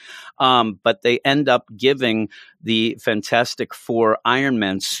caring. But they end up giving the Fantastic Four Iron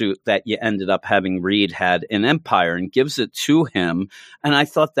Man suit that you ended up having Reed had in Empire and gives it to him. And I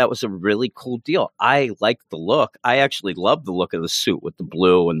thought that was a really cool deal. I liked the look. I actually loved the look of the suit with the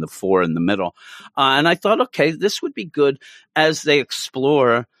blue and the four in the middle. And I thought, okay, this would be good as they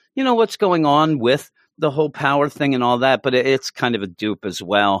explore what's going on with the whole power thing and all that, but it's kind of a dupe as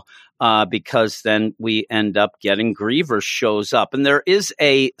well, because then we end up getting Griever shows up, and there is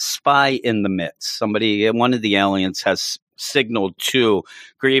a spy in the midst. One of the aliens has signaled to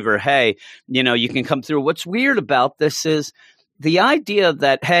Griever, hey, you can come through. What's weird about this is the idea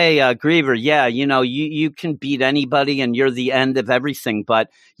that, hey, Griever, yeah, you can beat anybody and you're the end of everything.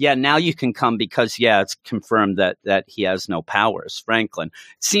 But yeah, now you can come because, yeah, it's confirmed that he has no powers, Franklin.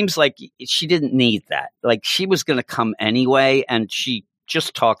 It seems like she didn't need that. Like she was going to come anyway, and she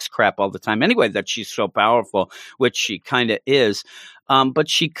just talks crap all the time anyway that she's so powerful, which she kind of is. But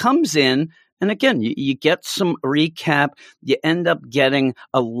she comes in. And again, you get some recap. You end up getting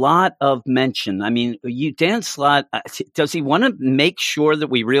a lot of mention. I mean, Dan Slott, does he want to make sure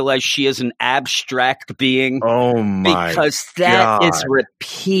that we realize she is an abstract being? Oh my Because that God. is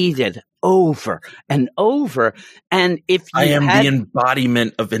repeated over and over. And if you I am the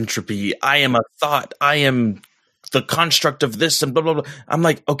embodiment of entropy. I am a thought. I am the construct of this and blah, blah, blah. I'm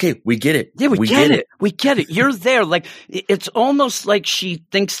like, okay, we get it. Yeah, we get it. We get it. You're there. Like, it's almost like she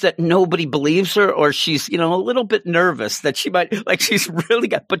thinks that nobody believes her, or she's, a little bit nervous that she might, like, she's really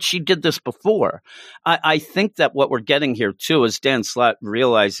got, but she did this before. I think that what we're getting here too is Dan Slott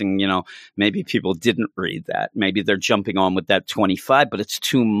realizing, maybe people didn't read that. Maybe they're jumping on with that 25, but it's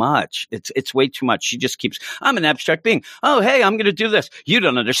too much. It's way too much. She just keeps, I'm an abstract being. Oh, hey, I'm going to do this. You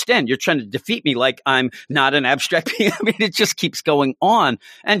don't understand. You're trying to defeat me like I'm not an abstract being. I mean, it just keeps going on.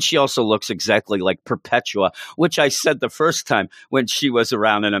 And she also looks exactly like Perpetua, which I said the first time when she was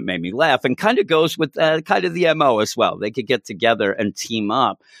around, and it made me laugh, and kind of goes with kind of the MO as well. They could get together and team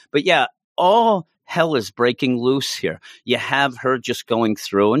up. But yeah, all hell is breaking loose here. You have her just going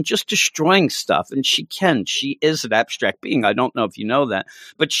through and just destroying stuff. And she is an abstract being. I don't know if you know that,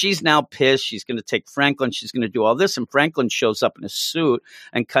 but she's now pissed. She's going to take Franklin. She's going to do all this. And Franklin shows up in a suit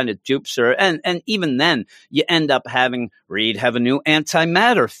and kind of dupes her. And even then you end up having Reed have a new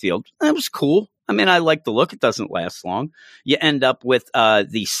antimatter field. That was cool. I mean, I like the look. It doesn't last long. You end up with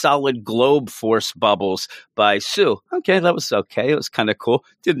the solid globe force bubbles by Sue. Okay, that was okay. It was kind of cool.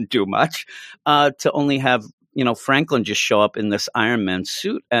 Didn't do much. To only have, Franklin just show up in this Iron Man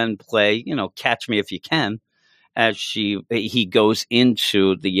suit and play, Catch Me If You Can, as he goes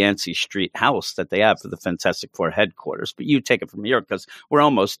into the Yancey Street house that they have for the Fantastic Four headquarters. But you take it from here because we're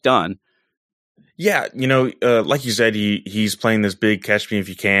almost done. Yeah, like you said, he's playing this big catch me if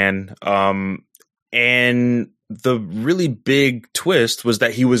you can. And the really big twist was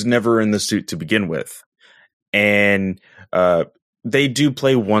that he was never in the suit to begin with. And they do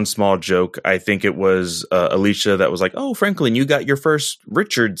play one small joke. I think it was Alicia that was like, "Oh, Franklin, you got your first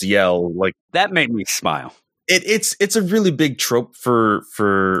Richards yell." Like that made me smile. It's a really big trope for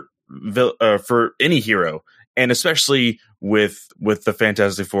any hero, and especially with the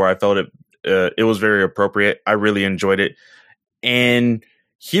Fantastic Four. I felt it was very appropriate. I really enjoyed it. And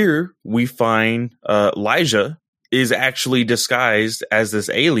here we find Elijah is actually disguised as this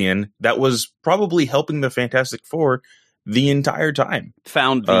alien that was probably helping the Fantastic Four the entire time.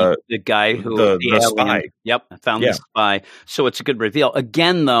 Found the guy who the spy. Yep, found the spy. So it's a good reveal.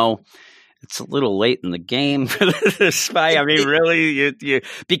 Again, though, it's a little late in the game for the spy. I mean, really,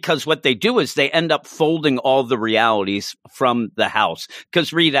 because what they do is they end up folding all the realities from the house.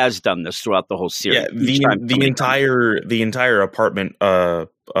 Because Reed has done this throughout the whole series. Yeah, the entire apartment 4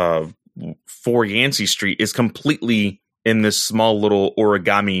 Yancey Street is completely in this small little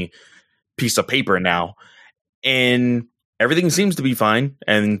origami piece of paper now, and everything seems to be fine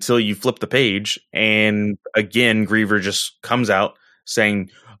until you flip the page, and again, Griever just comes out saying,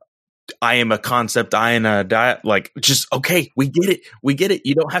 "I am a concept, I am a diet." Like, just, okay, we get it.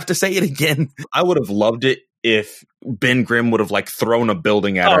 You don't have to say it again. I would have loved it if Ben Grimm would have thrown a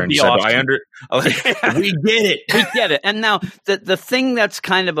building at her and said, awesome. We get it. We get it. And now the thing that's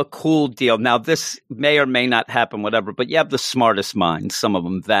kind of a cool deal. Now this may or may not happen, whatever, but you have the smartest minds, some of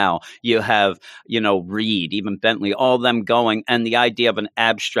them Val, you have, Reed, even Bentley, all of them going. And the idea of an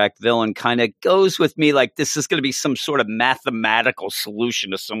abstract villain kind of goes with me. Like, this is going to be some sort of mathematical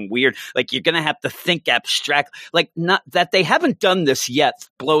solution to some weird, like, you're going to have to think abstract, like, not that they haven't done this yet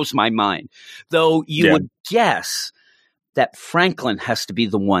blows my mind. Though you would guess that Franklin has to be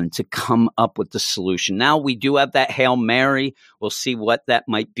the one to come up with the solution. Now we do have that Hail Mary. We'll see what that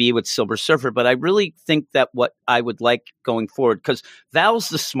might be with Silver Surfer. But I really think that what I would like going forward, because Val's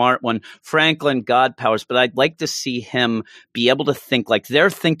the smart one, Franklin, God powers, but I'd like to see him be able to think like they're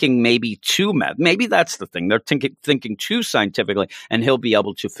thinking maybe too mad. Maybe that's the thing. They're thinking too scientifically, and he'll be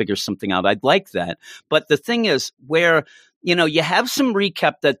able to figure something out. I'd like that. But the thing is where you have some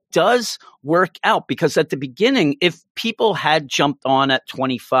recap that does work out, because at the beginning, if people had jumped on at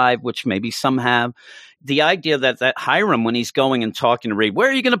 25, which maybe some have, the idea that Hiram, when he's going and talking to Reed, where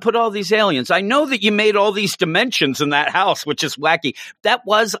are you going to put all these aliens? I know that you made all these dimensions in that house, which is wacky. That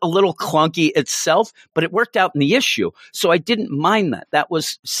was a little clunky itself, but it worked out in the issue. So I didn't mind that. That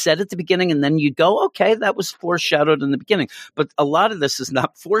was said at the beginning, and then you go, okay, that was foreshadowed in the beginning. But a lot of this is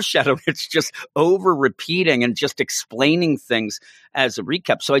not foreshadowed. It's just over repeating and just explaining things as a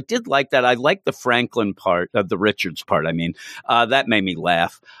recap. So I did like that. I like the Franklin part, the Richards part. I mean, that made me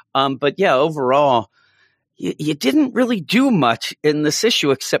laugh. But yeah, overall, you didn't really do much in this issue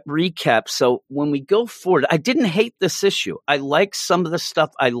except recap. So when we go forward, I didn't hate this issue. I like some of the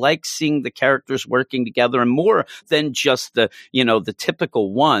stuff. I like seeing the characters working together, and more than just the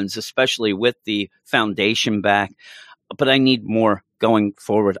typical ones, especially with the Foundation back. But I need more going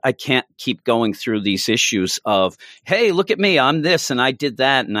forward. I can't keep going through these issues of, hey, look at me, I'm this and I did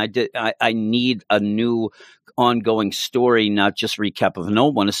that, and I need a new ongoing story, not just recap of an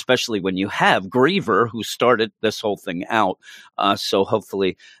old one, especially when you have Griever, who started this whole thing out. So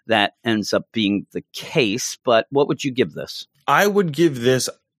hopefully that ends up being the case. But what would you give this? I would give this,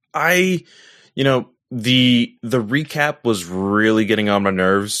 the recap was really getting on my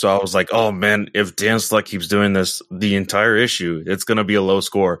nerves. So I was like, oh man, if Dan Slott keeps doing this the entire issue, it's going to be a low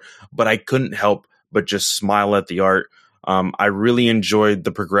score. But I couldn't help but just smile at the art. I really enjoyed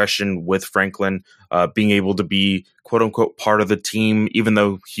the progression with Franklin, being able to be quote unquote part of the team, even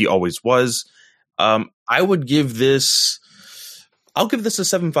though he always was. I would give this, I'll give this a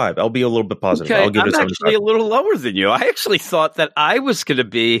 7.5. I'll be a little bit positive. Okay, I'll give I'm it a 7.5. actually a little lower than you. I actually thought that I was going to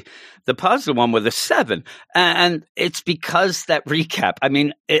be the positive one with a 7, and it's because that recap. I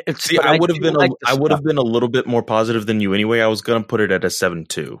mean, I would have been a little bit more positive than you anyway. I was going to put it at a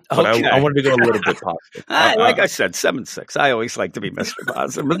 7.2, but okay. I wanted to go a little bit positive. Like I said, 7.6. I always like to be Mr.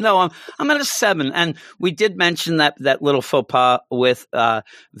 Positive, but no, I'm at a 7. And we did mention that little faux pas with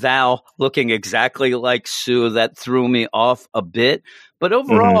Val looking exactly like Sue that threw me off a bit. But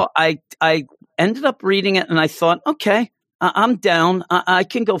overall, I ended up reading it and I thought, okay, I'm down. I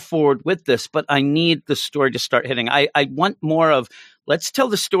can go forward with this, but I need the story to start hitting. I want more of let's tell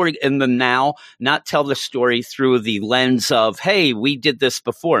the story in the now, not tell the story through the lens of, hey, we did this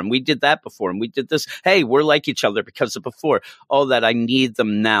before and we did that before and we did this. Hey, we're like each other because of before. All that, I need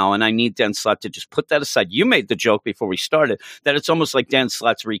them now. And I need Dan Slott to just put that aside. You made the joke before we started that it's almost like Dan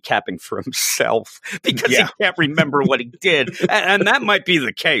Slott's recapping for himself because he can't remember what he did. And that might be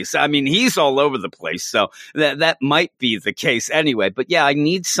the case. I mean, he's all over the place. So that might be the case anyway. But yeah, I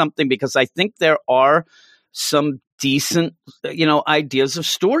need something because I think there are some decent, ideas of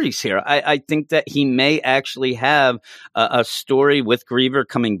stories here. I think that he may actually have a story with Griever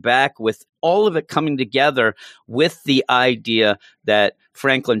coming back, with all of it coming together with the idea that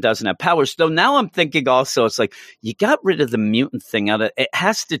Franklin doesn't have powers. Though now I'm thinking also, it's like, you got rid of the mutant thing out of it.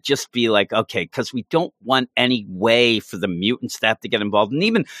 Has to just be like, okay, because we don't want any way for the mutants to have to get involved. And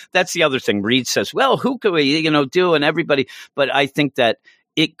even that's the other thing. Reed says, well, who could we, do? And everybody. But I think that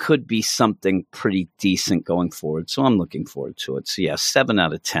it could be something pretty decent going forward. So I'm looking forward to it. So yeah, 7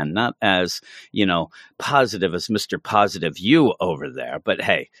 out of 10, not as, positive as Mr. Positive you over there. But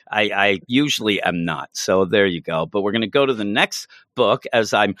hey, I usually am not. So there you go. But we're going to go to the next book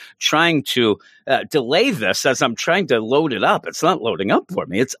as I'm trying to delay this, as I'm trying to load it up. It's not loading up for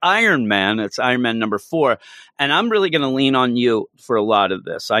me. It's Iron Man. It's Iron Man number 4. And I'm really going to lean on you for a lot of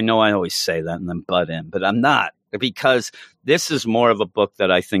this. I know I always say that and then butt in, but I'm not. Because this is more of a book that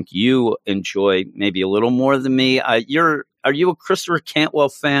I think you enjoy maybe a little more than me. Are you a Christopher Cantwell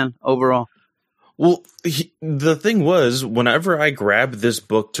fan overall? Well, the thing was, whenever I grabbed this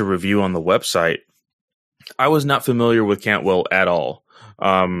book to review on the website, I was not familiar with Cantwell at all.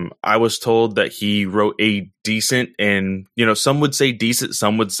 I was told that he wrote a decent and, some would say decent,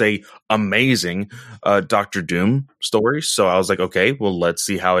 some would say amazing Doctor Doom story. So I was like, okay, well, let's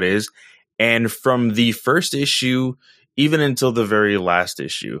see how it is. And from the first issue, even until the very last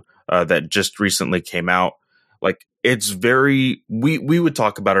issue that just recently came out, like, it's very, we would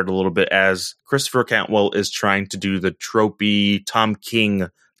talk about it a little bit as Christopher Cantwell is trying to do the tropey Tom King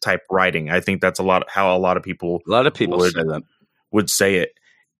type writing. I think that's how a lot of people would say it.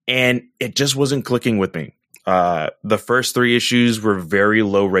 And it just wasn't clicking with me. The first 3 issues were very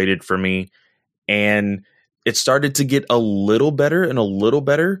low rated for me. And it started to get a little better and a little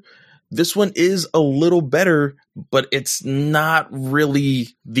better. This one is a little better, but it's not really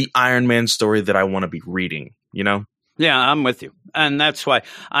the Iron Man story that I want to be reading, Yeah, I'm with you. And that's why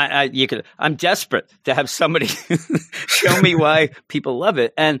I'm desperate to have somebody show me why people love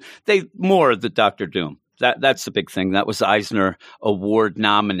it. And more of the Doctor Doom. That's the big thing. That was Eisner Award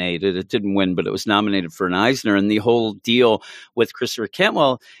nominated. It didn't win, but it was nominated for an Eisner. And the whole deal with Christopher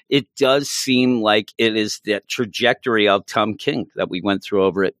Cantwell, it does seem like it is that trajectory of Tom King that we went through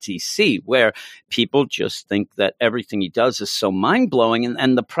over at DC, where people just think that everything he does is so mind-blowing.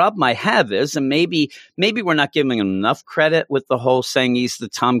 And the problem I have is, and maybe we're not giving him enough credit with the whole saying he's the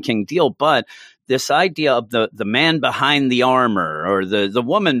Tom King deal, but this idea of the man behind the armor or the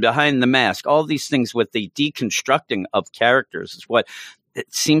woman behind the mask, all these things with the deconstructing of characters is what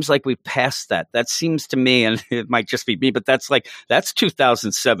it seems like we've passed that. That seems to me, and it might just be me, but that's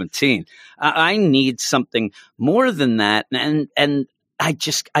 2017. I need something more than that. And I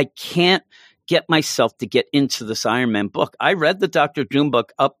can't get myself to get into this Iron Man book. I read the Doctor Doom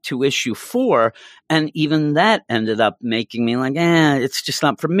book up to issue 4, and even that ended up making me like, it's just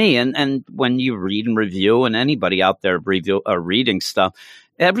not for me. And when you read and review, and anybody out there reading stuff,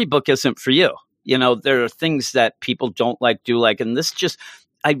 every book isn't for you. There are things that people do like, and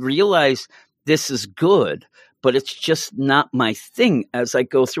I realize this is good, but it's just not my thing as I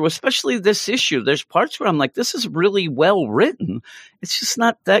go through, especially this issue. There's parts where I'm like, this is really well written. It's just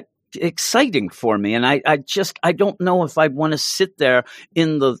not that exciting for me. And I don't know if I want to sit there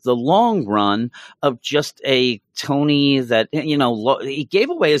in the long run of just a Tony that, he gave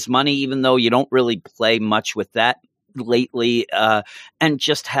away his money, even though you don't really play much with that lately, and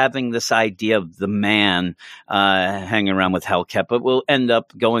just having this idea of the man hanging around with Hellcat. But we'll end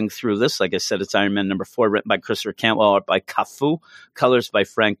up going through this. Like I said, it's Iron Man number 4, written by Christopher Cantwell, art by Cafu, colors by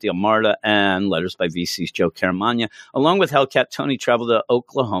Frank Diamarta, and letters by VC's Joe Caramagna. Along with Hellcat, Tony traveled to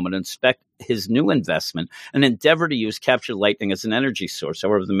Oklahoma to inspect his new investment, an endeavor to use captured lightning as an energy source.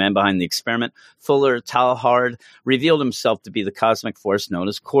 However, the man behind the experiment, Fuller Talhard, revealed himself to be the cosmic force known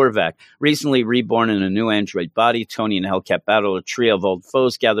as Korvac. Recently reborn in a new android body, Tony and Hellcat battled a trio of old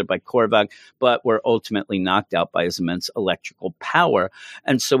foes gathered by Korvac, but were ultimately knocked out by his immense electrical power.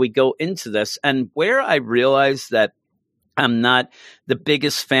 And so we go into this, and where I realized that I'm not the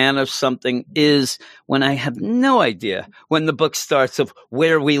biggest fan of something is when I have no idea when the book starts of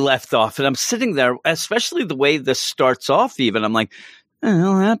where we left off. And I'm sitting there, especially the way this starts off even, I'm like,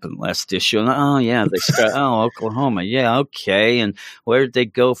 What happened last issue? And, oh, yeah, they start, Oklahoma. Yeah, okay. And where did they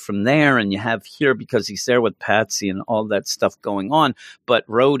go from there? And you have here, because he's there with Patsy and all that stuff going on, but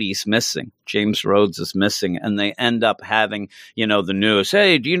Rhodey's missing. James Rhodes is missing. And they end up having, the news.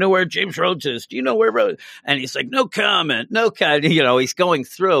 Hey, do you know where James Rhodes is? Do you know where Rhodes? And he's like, no comment. He's going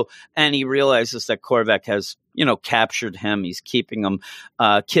through, and he realizes that Korvac has, captured him. He's keeping him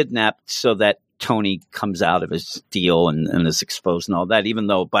kidnapped so that Tony comes out of his deal and is exposed and all that, even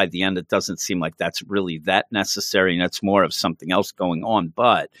though by the end it doesn't seem like that's really that necessary and it's more of something else going on.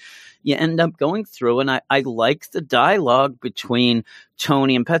 But you end up going through, and I like the dialogue between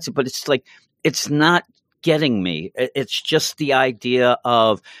Tony and Patsy, but it's like, it's not getting me. It's just the idea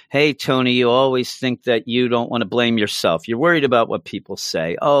of, hey, Tony, you always think that you don't want to blame yourself. You're worried about what people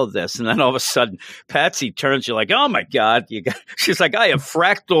say. Oh, this. And then all of a sudden, Patsy turns, you're like, oh, my God. She's like, I have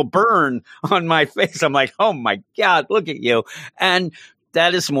fractal burn on my face. I'm like, oh, my God, look at you. And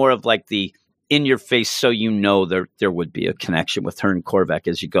that is more of like the in your face, so there would be a connection with her and Korvac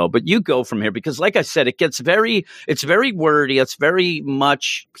as you go. But you go from here because, like I said, it's very wordy. It's very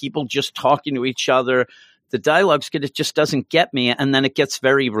much people just talking to each other. The dialogue's good. It just doesn't get me. And then it gets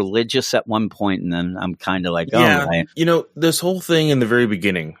very religious at one point, and then I'm kind of like, yeah, right. This whole thing in the very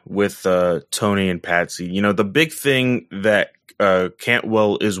beginning with Tony and Patsy, the big thing that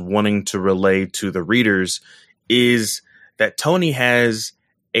Cantwell is wanting to relay to the readers is that Tony has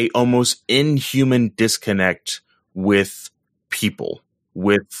a almost inhuman disconnect with people,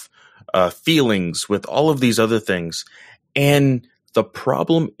 with feelings, with all of these other things. And the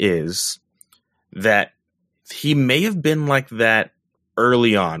problem is that he may have been like that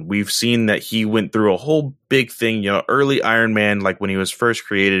early on. We've seen that he went through a whole big thing, early Iron Man, like when he was first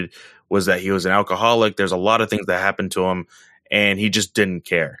created, was that he was an alcoholic. There's a lot of things that happened to him, and he just didn't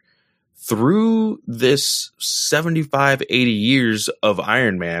care. Through this 75, 80 years of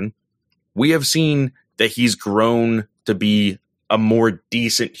Iron Man, we have seen that he's grown to be a more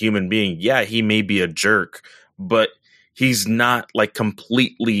decent human being. Yeah, he may be a jerk, but he's not like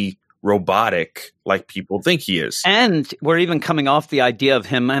completely robotic like people think he is. And we're even coming off the idea of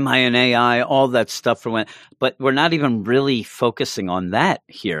him, am I an AI, all that stuff but we're not even really focusing on that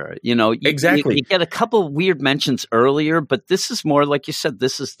here. Exactly. You get a couple weird mentions earlier, but this is more like you said,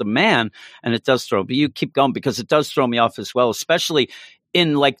 this is the man, and it does but you keep going because it does throw me off as well, especially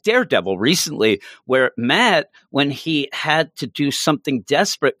in like Daredevil recently, where Matt, when he had to do something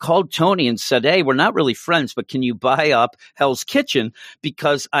desperate, called Tony and said, hey, we're not really friends, but can you buy up Hell's Kitchen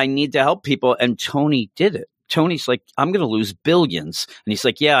because I need to help people? And Tony did it. Tony's like, I'm going to lose billions. And he's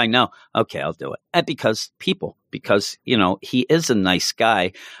like, yeah, I know. Okay, I'll do it. And because he is a nice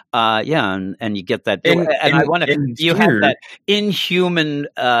guy. And you get that. And I want to, you have that inhuman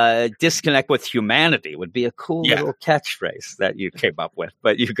disconnect with humanity would be a cool little catchphrase that you came up with,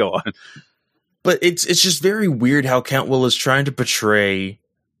 but you go on. But it's just very weird how Cantwell is trying to portray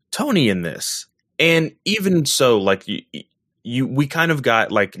Tony in this. And even so, like we kind of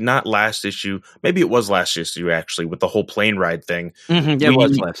got like not last issue, maybe it was last issue actually, with the whole plane ride thing. Mm-hmm, it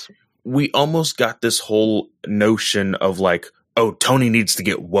was less. We almost got this whole notion of like, oh, Tony needs to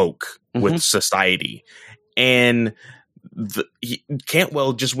get woke with society. And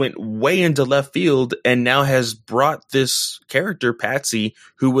Cantwell just went way into left field and now has brought this character, Patsy,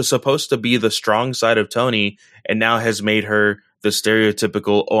 who was supposed to be the strong side of Tony, and now has made her the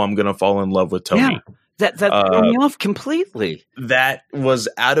stereotypical, oh, I'm going to fall in love with Tony. Yeah. That threw me off completely. That was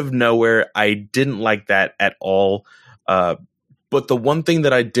out of nowhere. I didn't like that at all. But the one thing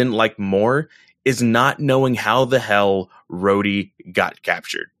that I didn't like more is not knowing how the hell Rhodey got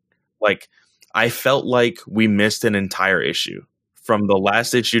captured. Like, I felt like we missed an entire issue from the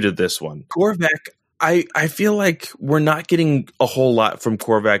last issue to this one. Korvac, I feel like we're not getting a whole lot from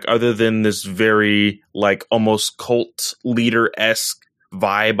Korvac other than this very, like, almost cult leader-esque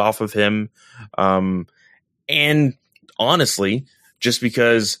vibe off of him. And honestly, just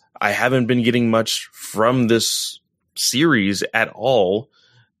because I haven't been getting much from this series at all,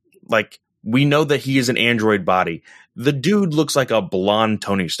 like, we know that he is an android body. The dude looks like a blonde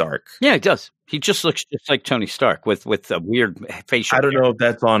Tony Stark. Yeah, he does. He just looks just like Tony Stark with a weird facial I don't know if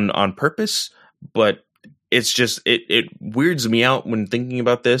that's on purpose, but it's just, it weirds me out when thinking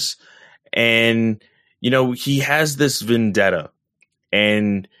about this. And, he has this vendetta,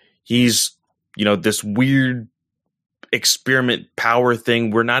 and he's, this weird experiment power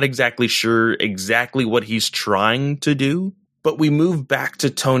thing. We're not exactly sure exactly what he's trying to do, but we move back to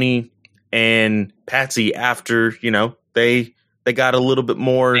Tony and Patsy after, they got a little bit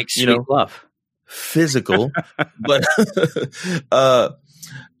more, love. Physical, but,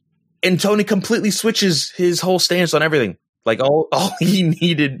 and Tony completely switches his whole stance on everything. Like all he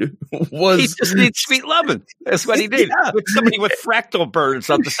needed was he just needs sweet loving. That's what he needs. Yeah. With somebody with fractal birds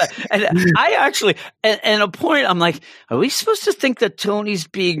on the side. And I actually, at a point, I'm like, are we supposed to think that Tony's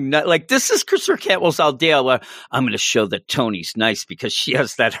being like, this is Christopher Cantwell's idea where I'm going to show that Tony's nice because she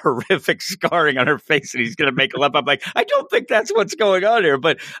has that horrific scarring on her face and he's going to make a love. I'm like, I don't think that's what's going on here.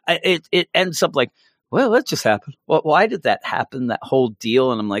 But it ends up like, well, that just happened. Well, why did that happen? That whole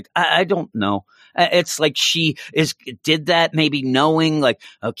deal. And I'm like, I don't know. It's like she did that maybe knowing like,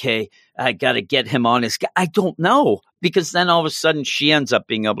 okay, I got to get him on his guy. I don't know, because then all of a sudden she ends up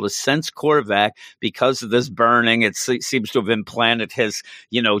being able to sense Korvac because of this burning. It seems to have implanted his,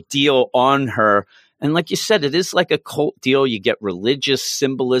 deal on her. And like you said, it is like a cult deal. You get religious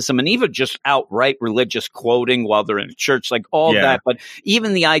symbolism and even just outright religious quoting while they're in church, like all that. But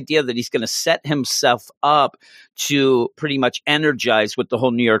even the idea that he's going to set himself up to pretty much energize with the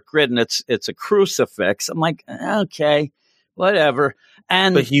whole New York grid, and it's a crucifix. I'm like, okay, whatever.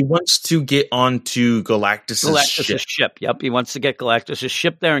 But he wants to get onto Galactus's ship. Yep, he wants to get Galactus's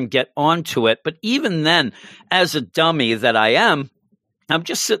ship there and get onto it. But even then, as a dummy that I am, I'm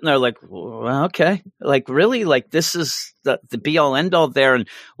just sitting there like, well, okay, like really, like this is the be all end all there. And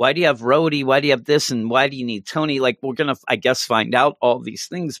why do you have Rhodey? Why do you have this? And why do you need Tony? Like we're going to, I guess, find out all these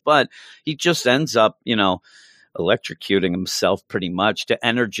things, but he just ends up, electrocuting himself pretty much to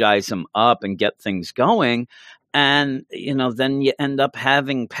energize him up and get things going. And, then you end up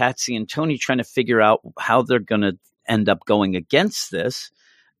having Patsy and Tony trying to figure out how they're going to end up going against this.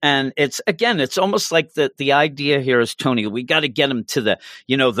 And it's almost like the idea here is, Tony, we got to get him to the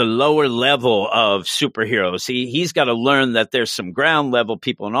lower level of superheroes. He's got to learn that there's some ground level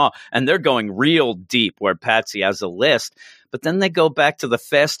people and all, and they're going real deep where Patsy has a list. But then they go back to the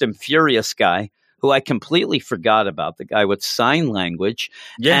Fast and Furious guy, who I completely forgot about, the guy with sign language.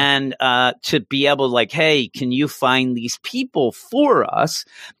 Yeah. And to be able to like, hey, can you find these people for us?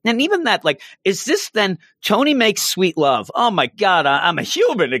 And even that, like, is this then Tony makes sweet love? Oh my God, I'm a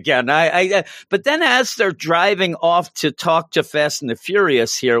human again. But then as they're driving off to talk to Fast and the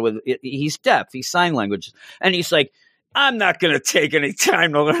Furious here, he's deaf, he's sign language. And he's like, I'm not going to take any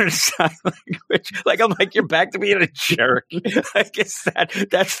time to learn sign language. Like, I'm like, you're back to being a jerk. I guess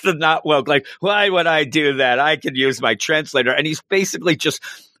that's the not woke. Like, why would I do that? I could use my translator. And he's basically just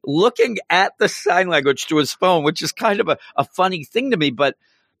looking at the sign language through his phone, which is kind of a funny thing to me, but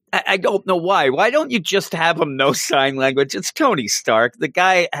I don't know why. Why don't you just have him know sign language? It's Tony Stark. The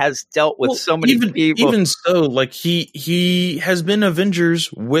guy has dealt with so many people. Even so, like he has been Avengers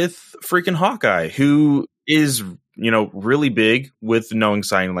with freaking Hawkeye, who is really big with knowing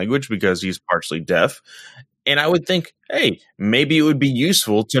sign language because he's partially deaf. And I would think, hey, maybe it would be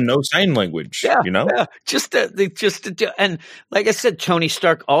useful to know sign language. Yeah, just to do. And like I said, Tony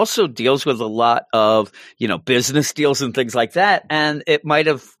Stark also deals with a lot of business deals and things like that. And it might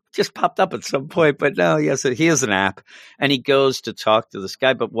have just popped up at some point, but no, yes, he has an app, and he goes to talk to this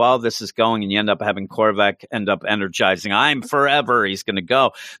guy. But while this is going, and you end up having Korvac end up energizing, I'm forever. He's going to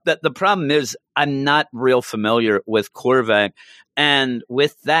go. The problem is, I'm not real familiar with Korvac, and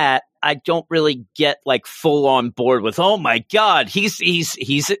with that, I don't really get like full on board with, oh my God, he's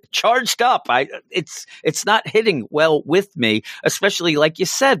charged up. It's not hitting well with me, especially like you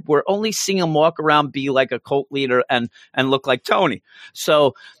said, we're only seeing him walk around, be like a cult leader and look like Tony.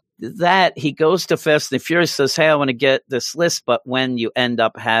 So that he goes to Fast and the Furious, says, hey, I want to get this list. But when you end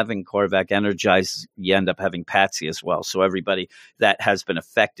up having Korvac energized, you end up having Patsy as well. So everybody that has been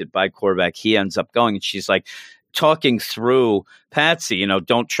affected by Korvac, he ends up going, and she's like, talking through Patsy,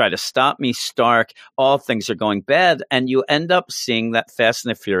 don't try to stop me, Stark. All things are going bad. And you end up seeing that Fast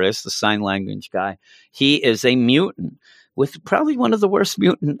and the Furious, the sign language guy, he is a mutant with probably one of the worst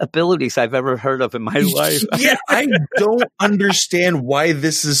mutant abilities I've ever heard of in my life. Yeah, I don't understand why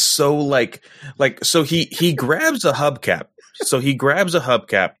this is so like so he grabs a hubcap. So he grabs a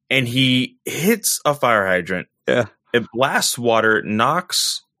hubcap and he hits a fire hydrant. Yeah. It blasts water,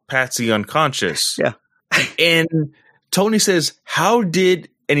 knocks Patsy unconscious. Yeah. And Tony says, and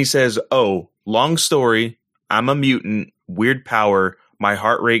he says, oh, long story. I'm a mutant, weird power. My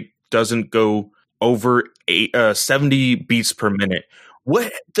heart rate doesn't go over 70 beats per minute.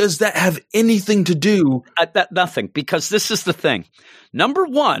 What does that have anything to do? Nothing, because this is the thing. Number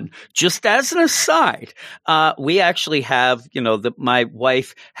one, just as an aside, we actually have, my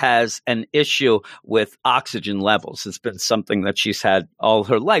wife has an issue with oxygen levels. It's been something that she's had all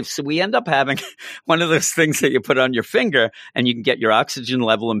her life. So we end up having one of those things that you put on your finger and you can get your oxygen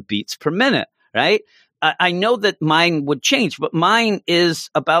level in beats per minute, right? I know that mine would change, but mine is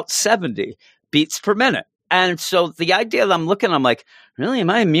about 70 beats per minute. And so the idea that I'm looking, I'm like, really, am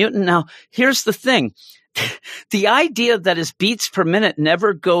I a mutant? Now, here's the thing. The idea that his beats per minute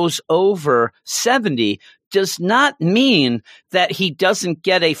never goes over 70 does not mean that he doesn't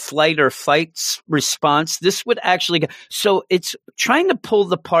get a flight or fight response. This would actually, so it's trying to pull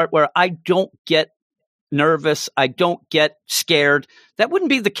the part where I don't get nervous, I don't get scared. That wouldn't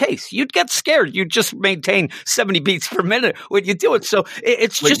be the case. You'd get scared. You'd just maintain 70 beats per minute when you do it. So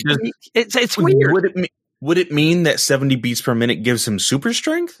it's just, it's weird. Would it mean that 70 beats per minute gives him super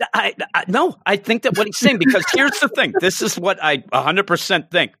strength? No, I think that what he's saying, because here's the thing. This is what I 100%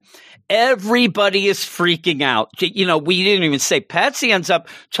 think. Everybody is freaking out. You know, we didn't even say Patsy ends up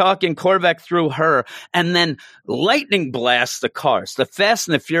talking Korvac through her, and then lightning blasts the cars. The Fast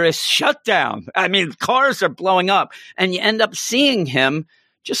and the Furious shut down. I mean, cars are blowing up, and you end up seeing him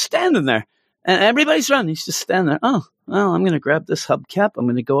just standing there. And everybody's running. He's just standing there. Oh, well, I'm going to grab this hubcap. I'm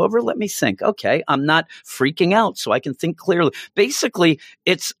going to go over. Let me think. Okay, I'm not freaking out, so I can think clearly. Basically,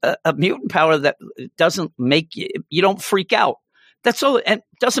 it's a mutant power that doesn't make you don't freak out. That's all. And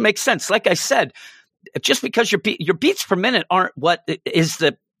it doesn't make sense. Like I said, just because your beats per minute aren't what is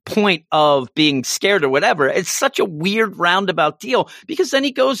the point of being scared or whatever. It's such a weird roundabout deal, because then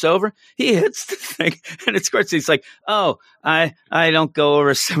he goes over, he hits the thing, and it's great. He's like, oh, I don't go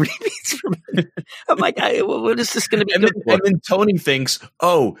over 70 beats per minute. I'm like, what is this going to be? And then Tony thinks,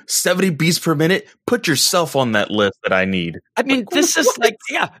 oh, 70 beats per minute? Put yourself on that list that I need. I mean, this is like,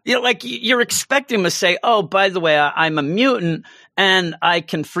 yeah, you know, like you're expecting him to say, oh, by the way, I'm a mutant and I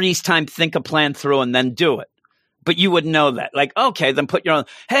can freeze time, think a plan through, and then do it. But you wouldn't know that. Like, okay, then put your own,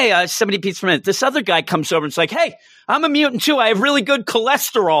 hey, 70 beats per minute. This other guy comes over and it's like, hey, I'm a mutant too. I have really good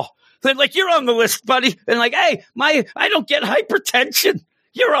cholesterol. They're like, you're on the list, buddy. And like, hey, I don't get hypertension.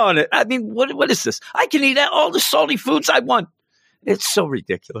 You're on it. I mean, what is this? I can eat all the salty foods I want. It's so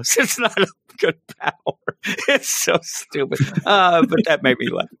ridiculous. It's not a good power. It's so stupid. But that made me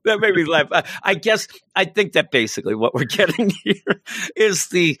laugh. I think that basically what we're getting here is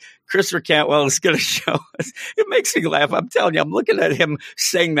the Christopher Cantwell is going to show us. It makes me laugh. I'm telling you, I'm looking at him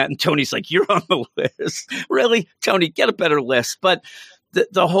saying that, and Tony's like, you're on the list. Really? Tony, get a better list. But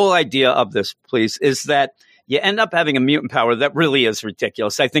the whole idea of this, please, is that you end up having a mutant power that really is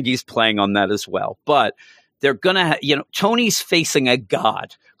ridiculous. I think he's playing on that as well. But they're going to Tony's facing a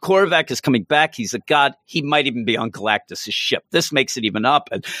god. Korvac is coming back. He's a god. He might even be on Galactus' ship. This makes it even up.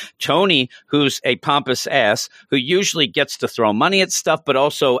 And Tony, who's a pompous ass, who usually gets to throw money at stuff, but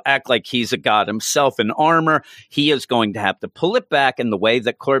also act like he's a god himself in armor, he is going to have to pull it back. And the way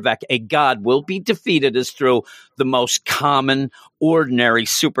that Korvac, a god, will be defeated is through the most common, ordinary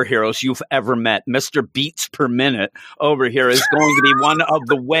superheroes you've ever met. Mr. Beats per minute over here is going to be one of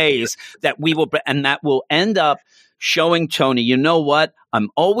the ways that we will, and that will end up showing Tony, you know what? I'm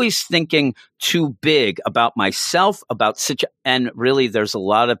always thinking too big about myself, and really there's a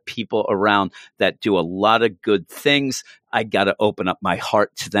lot of people around that do a lot of good things. I got to open up my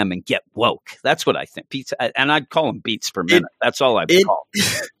heart to them and get woke. That's what I think. Beats, and I'd call them beats per minute. That's all I'd call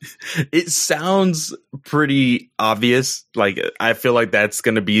them. It sounds pretty obvious. Like, I feel like that's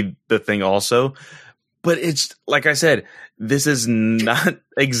going to be the thing also. But it's, like I said, this is not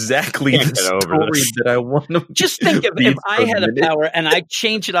exactly the story that I want to. Just think if I had a power and I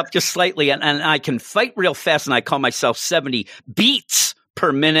change it up just slightly and I can fight real fast and I call myself 70 beats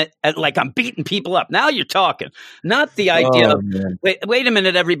per minute, like I'm beating people up. Now you're talking. Not the idea of, wait a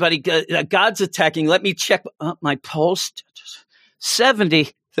minute, everybody, God's attacking. Let me check my pulse. 70.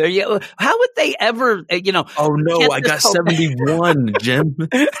 There you. How would they ever, Oh no, I got 71, Jim.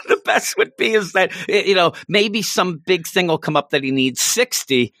 The best would be is that maybe some big thing will come up that he needs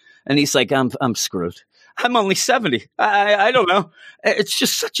 60, and he's like, I'm screwed. I'm only 70. I don't know. It's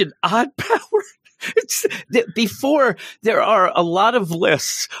just such an odd power. Before there are a lot of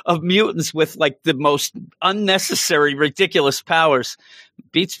lists of mutants with like the most unnecessary, ridiculous powers.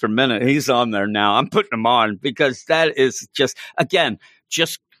 Beats per minute, he's on there now. I'm putting him on because that is just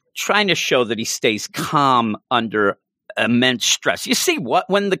trying to show that he stays calm under immense stress. You see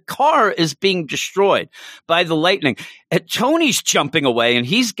when the car is being destroyed by the lightning, Tony's jumping away and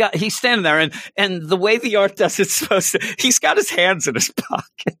he's standing there and the way the art does it's supposed to, he's got his hands in his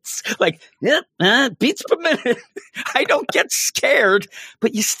pockets like, beats per minute. I don't get scared,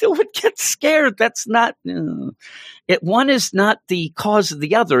 but you still would get scared. That's not one is not the cause of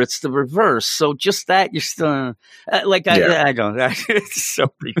the other. It's the reverse. So just that you're still I don't. It's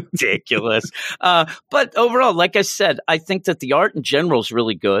so ridiculous. But overall, like I said, I think that the art in general is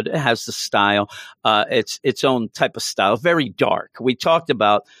really good. It has the style. It's its own type of style. Very dark. We talked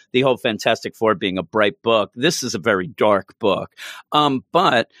about the whole Fantastic Four being a bright book. This is a very dark book.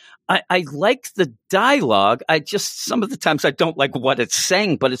 But I like the dialogue. Some of the times I don't like what it's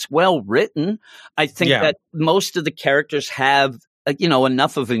saying, but it's well written. I think that most of the characters have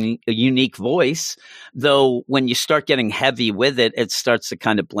enough of a unique voice, though when you start getting heavy with it, it starts to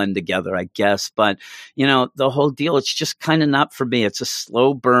kind of blend together, I guess. But, the whole deal, it's just kind of not for me. It's a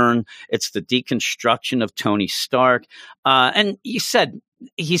slow burn. It's the deconstruction of Tony Stark. And you said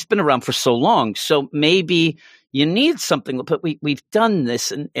he's been around for so long, so maybe you need something, but we've done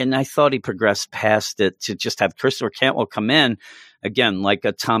this, and I thought he progressed past it to just have Christopher Cantwell come in, again, like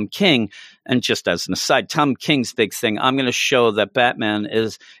a Tom King. And just as an aside, Tom King's big thing, I'm going to show that Batman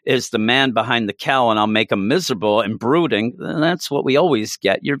is the man behind the cowl, and I'll make him miserable and brooding. And that's what we always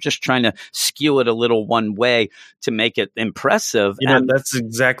get. You're just trying to skew it a little one way to make it impressive. That's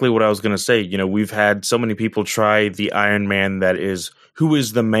exactly what I was going to say. We've had so many people try the Iron Man who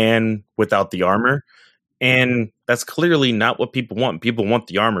is the man without the armor. And that's clearly not what people want. People want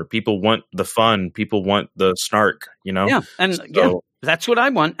the armor. People want the fun. People want the snark, Yeah, and that's what I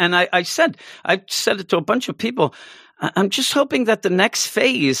want. And I said it to a bunch of people. I'm just hoping that the next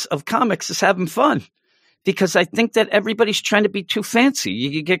phase of comics is having fun, because I think that everybody's trying to be too fancy.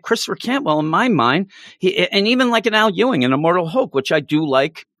 You get Christopher Cantwell, in my mind, and even like an Al Ewing in Immortal Hulk, which I do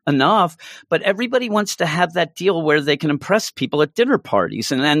like enough, but everybody wants to have that deal where they can impress people at dinner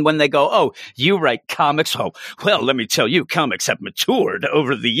parties. And then when they go, oh, you write comics? Oh, well, let me tell you, comics have matured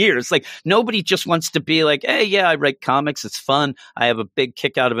over the years. Like, nobody just wants to be like, hey, yeah, I write comics. It's fun. I have a big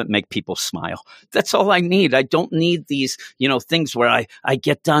kick out of it, make people smile. That's all I need. I don't need these, things where I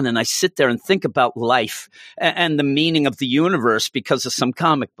get done and I sit there and think about life and the meaning of the universe because of some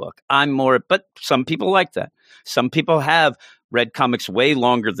comic book. But some people like that. Some people have read comics way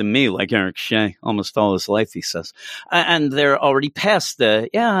longer than me, like Eric Shea, almost all his life, he says. And they're already past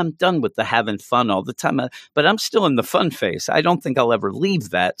I'm done with the having fun all the time. But I'm still in the fun phase. I don't think I'll ever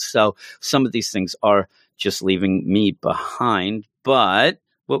leave that. So some of these things are just leaving me behind. But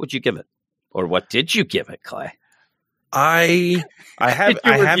what would you give it? Or what did you give it, Clay? I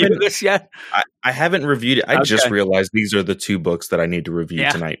haven't this yet. I haven't reviewed it. I just realized these are the two books that I need to review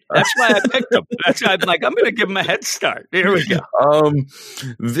tonight. That's why I picked them. That's why I'm like, I'm going to give them a head start. Here we go.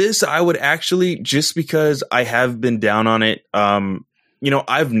 This I would actually, just because I have been down on it.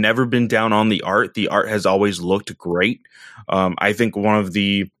 I've never been down on the art. The art has always looked great. I think one of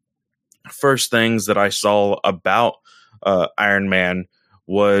the first things that I saw about Iron Man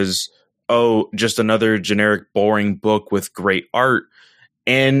was, just another generic, boring book with great art.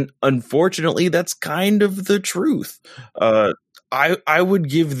 And unfortunately, that's kind of the truth. I would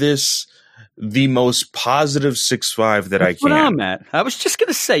give this the most positive 6.5 that I can. What I'm at. I was just going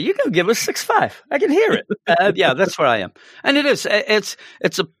to say, you're going to give us 6.5. I can hear it. Yeah, that's where I am. And it is. It's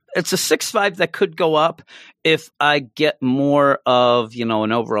a 6.5 that could go up if I get more of, an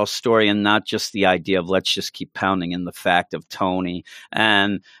overall story and not just the idea of let's just keep pounding in the fact of Tony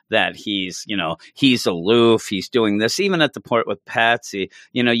and that he's aloof, he's doing this. Even at the point with Patsy,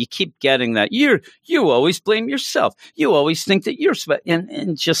 you keep getting that you always blame yourself. You always think that you're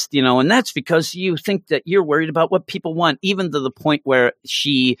and just, and that's because you think that you're worried about what people want, even to the point where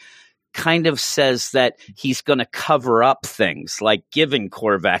she kind of says that he's going to cover up things like giving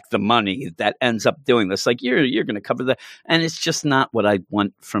Korvac the money that ends up doing this. Like you're going to cover that. And it's just not what I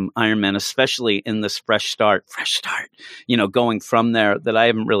want from Iron Man, especially in this fresh start, going from there, that I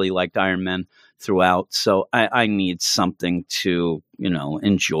haven't really liked Iron Man throughout. So I need something to,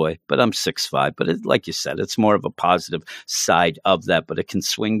 enjoy, but I'm 6.5, but like you said, it's more of a positive side of that, but it can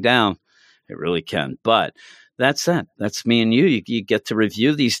swing down. It really can. But that's it. That's me and you. You get to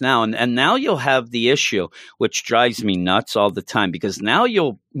review these now. And now you'll have the issue, which drives me nuts all the time, because now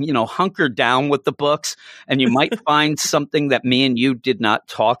you'll, hunker down with the books and you might find something that me and you did not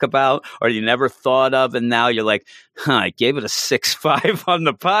talk about or you never thought of. And now you're like, I gave it a 6.5 on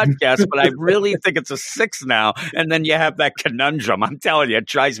the podcast, but I really think it's a 6 now. And then you have that conundrum. I'm telling you, it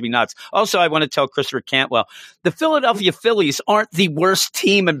drives me nuts. Also, I want to tell Christopher Cantwell, the Philadelphia Phillies aren't the worst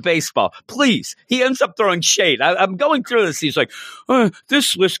team in baseball. Please. He ends up throwing shade. I'm going through this. He's like,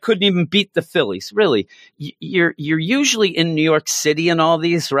 this list couldn't even beat the Phillies. Really? You're usually in New York City and all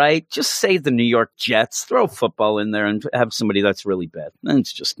these, right? Just say the New York Jets. Throw football in there and have somebody that's really bad. And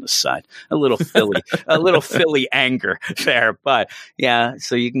it's just an aside. A little Philly anger there. But yeah,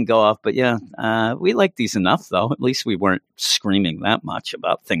 so you can go off. But yeah, we like these enough, though. At least we weren't screaming that much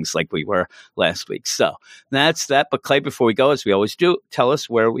about things like we were last week. So that's that. But Clay, before we go, as we always do, tell us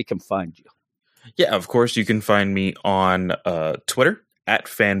where we can find you. Yeah, of course, you can find me on Twitter at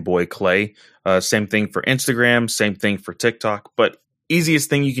FanboyClay. Same thing for Instagram, same thing for TikTok. But easiest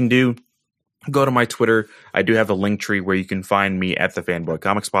thing you can do, go to my Twitter. I do have a link tree where you can find me at the Fanboy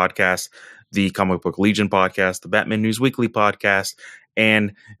Comics Podcast, the Comic Book Legion Podcast, the Batman News Weekly Podcast,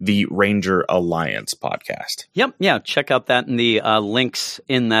 and the Ranger Alliance Podcast. Yep. Yeah. Check out that. And the links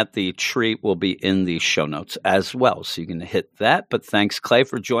in that, the tree will be in the show notes as well. So you can hit that. But thanks, Clay,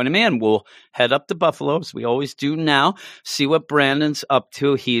 for joining me. And we'll head up to Buffalo, as we always do now, see what Brandon's up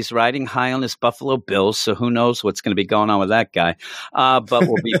to. He's riding high on his Buffalo Bills. So who knows what's going to be going on with that guy. But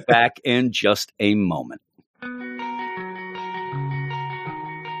we'll be back in just a moment.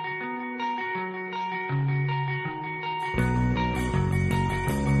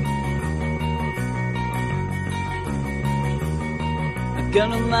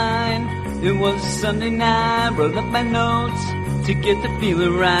 Got a line, it was Sunday night, rolled up my notes to get the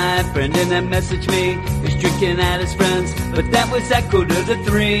feeling right. Brendan had messaged me, he's drinking at his friends, but that was at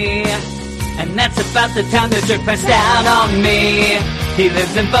 2:45. And that's about the time the jerk passed out on me. He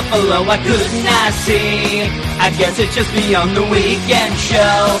lives in Buffalo, I could not see. I guess it's just beyond the weekend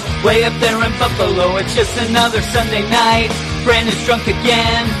show. Way up there in Buffalo, it's just another Sunday night. Brandon's drunk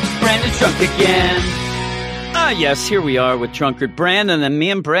again, Brandon's drunk again. Yes, here we are with Drunkard Brandon, and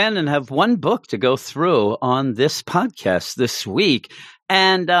me and Brandon have one book to go through on this podcast this week.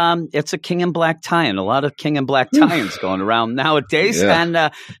 And it's a King in Black tie-in. A lot of King in Black tie-ins going around nowadays, and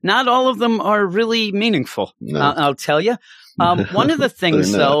not all of them are really meaningful, no. I'll tell you. One of the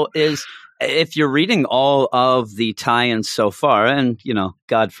things, though, is if you're reading all of the tie-ins so far, and, you know,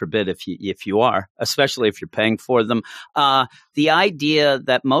 God forbid if you are, especially if you're paying for them, the idea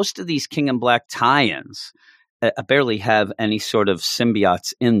that most of these King in Black tie-ins barely have any sort of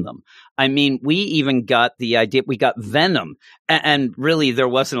symbiotes in them. I mean, we even got the idea, we got Venom, and really there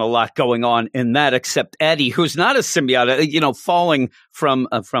wasn't a lot going on in that except Eddie, who's not a symbiote, you know, falling from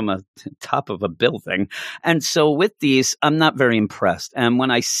a top of a building. And so with these, I'm not very impressed. And when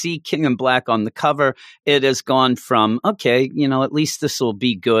I see King in Black on the cover, it has gone from, okay, you know, at least this will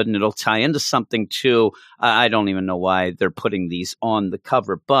be good and it'll tie into something too. I don't even know why they're putting these on the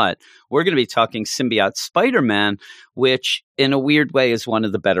cover, but we're going to be talking Symbiote Spider-Man, which in a weird way is one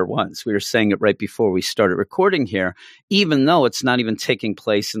of the better ones. We were saying it right before we started recording here, even though it's not even taking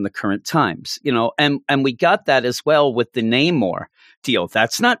place in the current times, you know, and we got that as well with the Namor deal.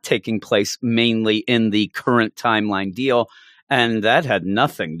 That's not taking place mainly in the current timeline deal. And that had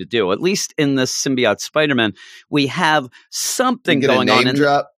nothing to do, at least in the Symbiote Spider-Man, we have something going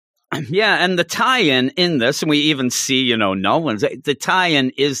on. Yeah, and the tie-in in this, and we even see, you know, Nolan's, the tie-in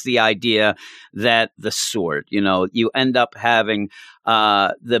is the idea that the sword, you know, you end up having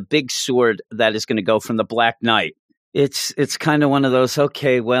the big sword that is going to go from the Black Knight. It's kind of one of those,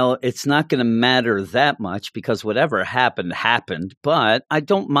 okay, well, it's not going to matter that much because whatever happened, but I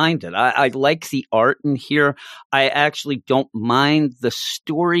don't mind it. I like the art in here. I actually don't mind the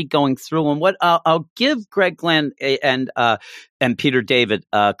story going through. And what I'll give Greg Land and Peter David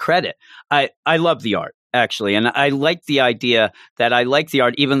credit. I love the art, actually. And I like the idea that I like the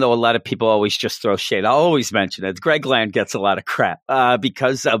art, even though a lot of people always just throw shade. I'll always mention it. Greg Land gets a lot of crap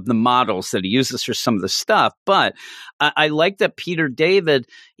because of the models that he uses for some of the stuff. But I like that Peter David,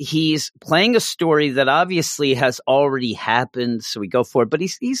 he's playing a story that obviously has already happened. So we go for it. But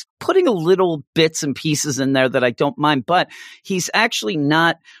he's putting a little bits and pieces in there that I don't mind. But he's actually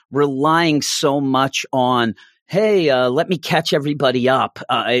not relying so much on, hey, let me catch everybody up,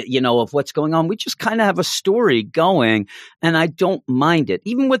 you know, of what's going on. We just kind of have a story going, and I don't mind it.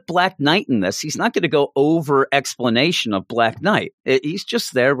 Even with Black Knight in this, he's not going to go over explanation of Black Knight. He's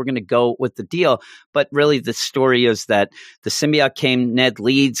just there. We're going to go with the deal. But really, the story is that the symbiote came, Ned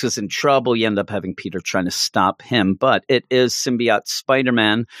Leeds was in trouble. You end up having Peter trying to stop him. But it is Symbiote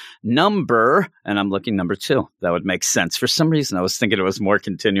Spider-Man number, and I'm looking number 2. That would make sense. For some reason, I was thinking it was more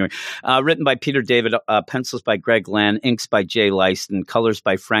continuing. Written by Peter David, pencils by Greg Land, inks by Jay Leisten, colors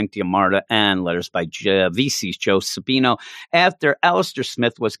by Frank Diamarta, and letters by VC's Joe Sabino. After Alistair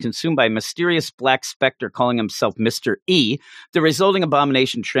Smith was consumed by a mysterious black specter calling himself Mr. E, the resulting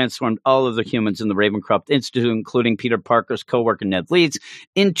abomination transformed all of the humans in the Ravencroft Institute, including Peter Parker's co-worker Ned Leeds,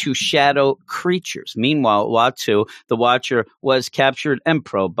 into shadow creatures. Meanwhile, Uatu, the Watcher, was captured and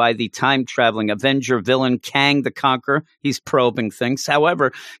probed by the time-traveling Avenger villain Kang the Conqueror. He's probing things.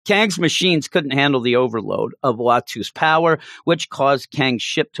 However, Kang's machines couldn't handle the overload. of Uatu's power, which caused Kang's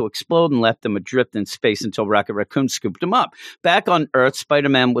ship to explode and left him adrift in space until Rocket Raccoon scooped him up. Back on Earth,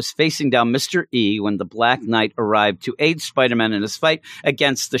 Spider-Man was facing down Mr. E when the Black Knight arrived to aid Spider-Man in his fight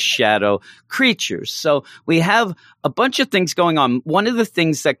against the shadow creatures. So we have a bunch of things going on. One of the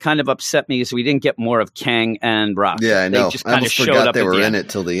things that kind of upset me is we didn't get more of Kang and Rocket. Yeah, I know. They just I kind of almost showed forgot up they at were the in end. it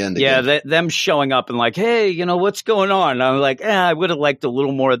till the end. Yeah, again. them showing up and like, hey, what's going on? I'm like, I would have liked a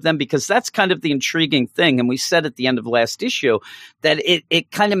little more of them, because that's kind of the intriguing thing. And we said at the end of the last issue that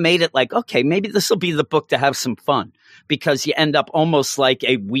it kind of made it like, okay, maybe this will be the book to have some fun, because you end up almost like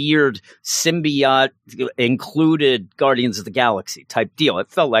a weird symbiote included Guardians of the Galaxy type deal. It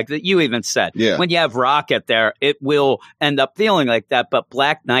felt like that. You even said, when you have Rocket there, it will end up feeling like that. But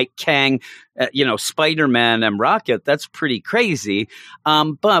Black Knight, Kang, Spider-Man and Rocket, that's pretty crazy.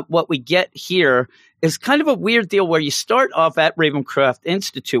 But what we get here is kind of a weird deal where you start off at Ravencroft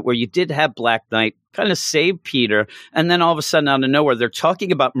Institute, where you did have Black Knight kind of save Peter, and then all of a sudden out of nowhere they're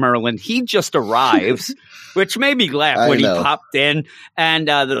talking about Merlin. He just arrives, which made me laugh when he popped in, and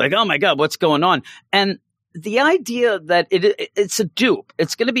they're like, oh my God, what's going on? And the idea that it's a dupe,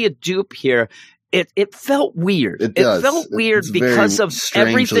 it's going to be a dupe here, it felt weird. It felt weird because of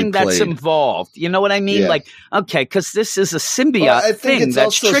everything that's involved. You know what I mean? Yeah. Like, okay, because this is a symbiote I think thing it's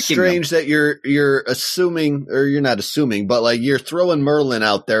that's also tricking strange them. that you're assuming, or you're not assuming, but like you're throwing Merlin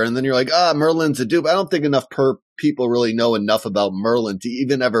out there, and then you're like, Merlin's a dupe. I don't think enough people really know enough about Merlin to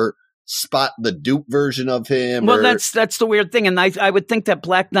even ever spot the dupe version of him. Well, that's the weird thing, and I would think that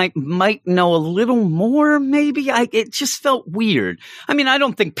Black Knight might know a little more. Maybe it just felt weird. I mean, I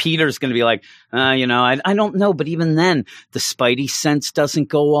don't think Peter's going to be like, I don't know, but even then, the Spidey sense doesn't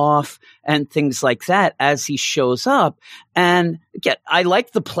go off and things like that as he shows up. And again, I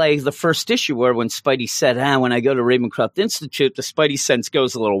like the first issue where when Spidey said, when I go to Ravencroft Institute, the Spidey sense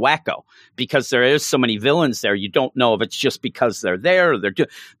goes a little wacko because there is so many villains there. You don't know if it's just because they're there or they're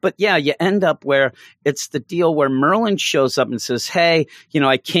but yeah, you end up where it's the deal where Merlin shows up and says, hey,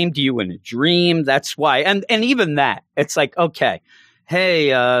 I came to you in a dream. That's why. And even that, it's like, okay,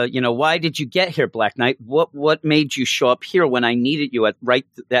 hey, why did you get here, Black Knight? What made you show up here when I needed you at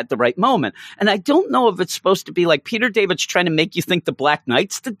the right moment? And I don't know if it's supposed to be like Peter David's trying to make you think the Black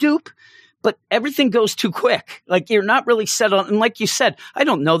Knight's the dupe, but everything goes too quick. Like, you're not really set on, and like you said, I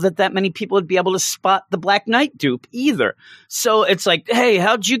don't know that many people would be able to spot the Black Knight dupe either. So it's like, hey,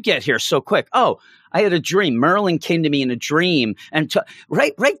 how'd you get here so quick? Oh, I had a dream. Merlin came to me in a dream. And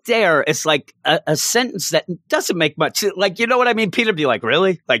right there, it's like a sentence that doesn't make much. Like, you know what I mean? Peter'd be like,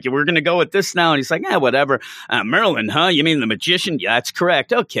 really? Like, we're going to go with this now? And he's like, whatever. Merlin, huh? You mean the magician? Yeah, that's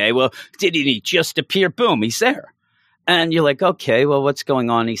correct. Okay, well, didn't he just appear? Boom, he's there. And you're like, okay, well, what's going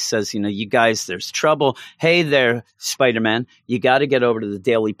on? He says, you guys, there's trouble. Hey there, Spider-Man, you got to get over to the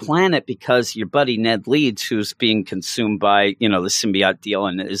Daily Planet because your buddy Ned Leeds, who's being consumed by, the symbiote deal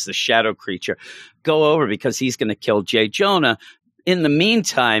and is the shadow creature, go over because he's going to kill J. Jonah. In the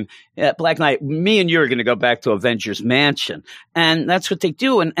meantime, Black Knight, me and you are going to go back to Avengers Mansion. And that's what they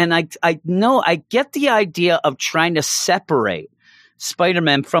do. And I know, I get the idea of trying to separate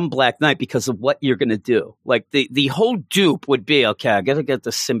Spider-Man from Black Knight because of what you're going to do. Like the whole dupe would be, okay, I got to get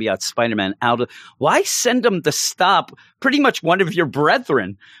the symbiote Spider-Man out of, why send him to stop pretty much one of your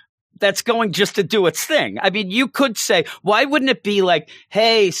brethren that's going just to do its thing? I mean, you could say, why wouldn't it be like,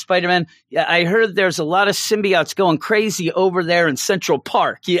 hey, Spider-Man, I heard there's a lot of symbiotes going crazy over there in Central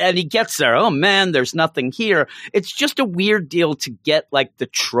Park. And he gets there. Oh, man, there's nothing here. It's just a weird deal to get like the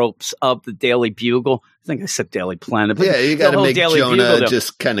tropes of the Daily Bugle. I think I said Daily Planet. But yeah, you got to make Daily Jonah Bugle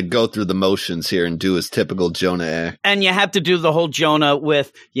just kind of go through the motions here and do his typical Jonah act. And you have to do the whole Jonah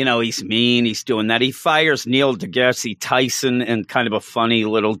with, he's mean, he's doing that. He fires Neil deGrasse Tyson in kind of a funny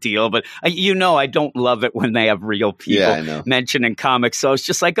little deal. But, I don't love it when they have real people mentioned in comics. So it's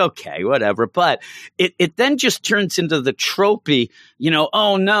just like, okay, whatever. But it then just turns into the tropey,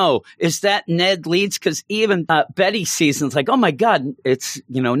 oh no, is that Ned Leeds? Because even Betty sees and it's like, oh my God, it's,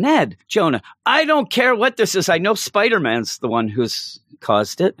 Ned, Jonah. I don't care what this is. I know Spider-Man's the one who's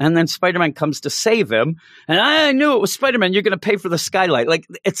caused it. And then Spider-Man comes to save him. And I knew it was Spider-Man. You're going to pay for the skylight. Like,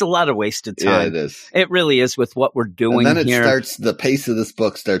 it's a lot of wasted time. Yeah, it is. It really is with what we're doing here. And then the pace of this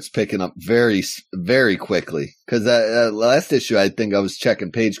book starts picking up very, very quickly. Because last issue, I think I was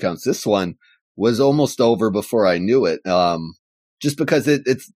checking page counts. This one was almost over before I knew it. Just because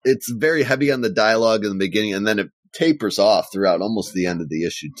it's very heavy on the dialogue in the beginning, and then it tapers off throughout almost the end of the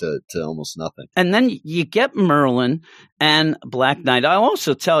issue to almost nothing. And then you get Merlin and Black Knight. I'll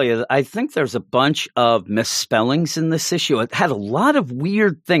also tell you, I think there's a bunch of misspellings in this issue. It had a lot of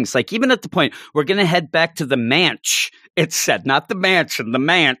weird things. Like even at the point, we're going to head back to the Manch it's said, not the mansion, the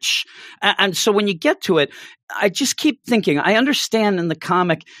manch. And so when you get to it, I just keep thinking, I understand in the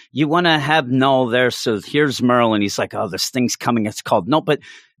comic, you want to have Null there. So here's Merlin. He's like, oh, this thing's coming. It's called Null. But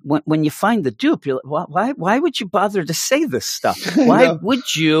when you find the dupe, you're like, why would you bother to say this stuff? Why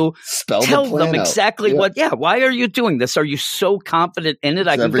would you tell them exactly what? Yeah. Why are you doing this? Are you so confident in it?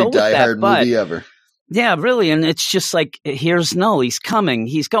 I can go with that. Every Die Hard movie ever. Yeah, really. And it's just like, here's Null. He's coming.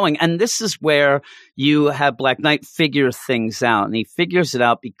 He's going. And this is where you have Black Knight figure things out. And he figures it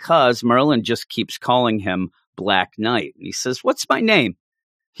out because Merlin just keeps calling him Black Knight. And he says, what's my name?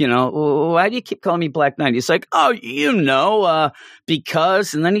 You know, why do you keep calling me Black Knight? He's like, oh,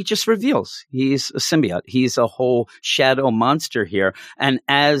 because, and then he just reveals he's a symbiote. He's a whole shadow monster here. And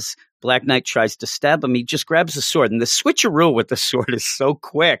as Black Knight tries to stab him, he just grabs the sword. And the switcheroo with the sword is so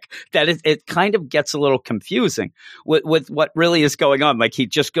quick that it kind of gets a little confusing with what really is going on. Like he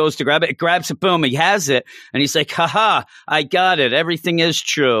just goes to grab it, grabs it, boom, he has it. And he's like, haha, I got it. Everything is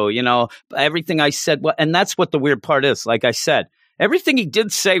true. You know, everything I said. And that's what the weird part is. Like I said, everything he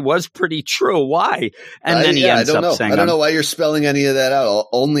did say was pretty true. Why? And then he ends up saying, I don't know why you're spelling any of that out.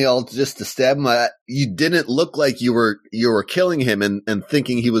 Only all just to stab him. You didn't look like you were killing him and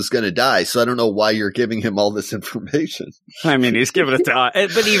thinking he was going to die. So I don't know why you're giving him all this information. I mean, he's giving it to,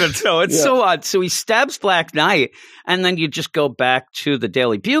 but even so, it's so odd. So he stabs Black Knight, and then you just go back to the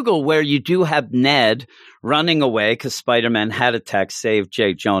Daily Bugle where you do have Ned running away because Spider-Man had a text, save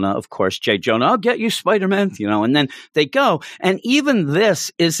J. Jonah. Of course, J. Jonah, I'll get you, Spider-Man, you know, and then they go. And even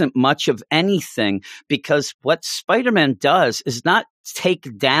this isn't much of anything because what Spider-Man does is not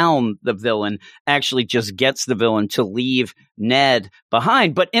take down the villain, actually just gets the villain to leave Ned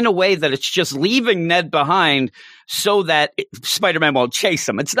behind, but in a way that it's just leaving Ned behind so that Spider-Man won't chase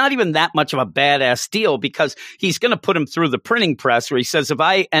him. It's not even that much of a badass deal because he's going to put him through the printing press where he says, if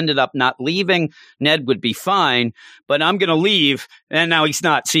I ended up not leaving, Ned would be fine, but I'm going to leave, and now he's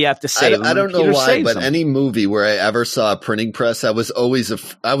not, so you have to save him. I don't know why, but any movie where I ever saw a printing press, I was always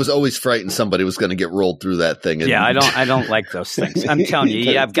frightened somebody was going to get rolled through that thing. Yeah, I don't like those things. I'm telling you,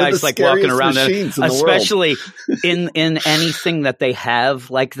 you have guys like walking around, especially in anything that they have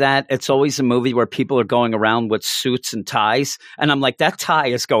like that. It's always a movie where people are going around with suits and ties, and I'm like, that tie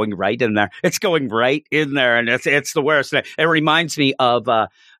is going right in there. It's going right in there, and it's the worst. It reminds me of a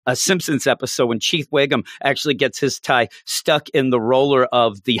Simpsons episode when Chief Wiggum actually gets his tie stuck in the roller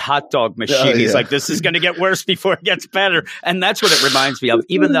of the hot dog machine. He's like, this is going to get worse before it gets better. And that's what it reminds me of,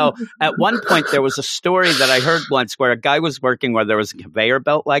 even though at one point there was a story that I heard once where a guy was working where there was a conveyor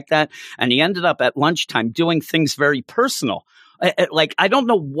belt like that. And he ended up at lunchtime doing things very personal. Like, I don't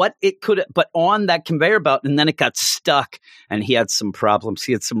know what it could, but on that conveyor belt, and then it got stuck, and he had some problems.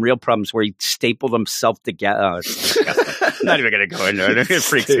 He had some real problems where he stapled himself together. Oh, I'm not even going to go into it. It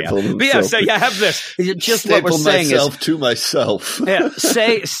freaks me out. But yeah, so you have this. Just what we're saying myself to myself. Yeah,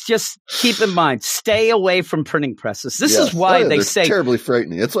 just keep in mind, stay away from printing presses. This is why they say terribly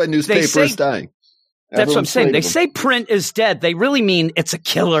frightening. That's why newspaper is dying. That's what I'm saying. They say print is dead. They really mean it's a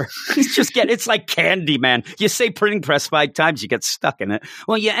killer. It's like candy, man. You say printing press 5 times, you get stuck in it.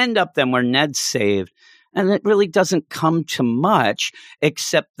 Well, you end up then where Ned's saved. And it really doesn't come to much,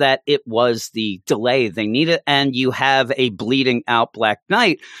 except that it was the delay they needed. And you have a bleeding out Black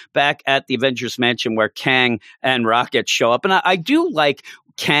Knight back at the Avengers Mansion where Kang and Rocket show up. And I do like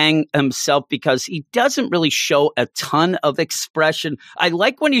Kang himself because he doesn't really show a ton of expression. I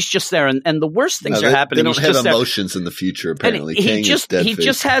like when he's just there, and the worst things are happening. They don't have emotions in the future, apparently. He just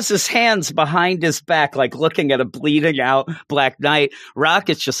has his hands behind his back, like looking at a bleeding out Black Knight.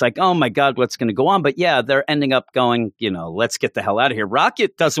 Rocket's just like, oh my God, what's going to go on? But yeah, they're ending up going, let's get the hell out of here.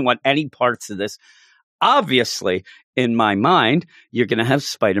 Rocket doesn't want any parts of this. Obviously, in my mind, you're going to have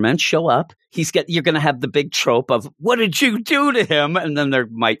Spider-Man show up. You're going to have the big trope of, what did you do to him? And then they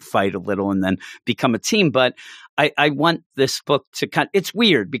might fight a little and then become a team. But I want this book to it's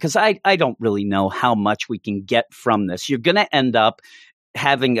weird because I don't really know how much we can get from this. You're going to end up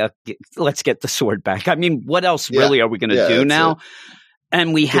having let's get the sword back. I mean, what else really are we going to do now?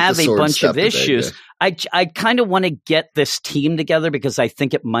 And we have a bunch of issues. I kind of want to get this team together because I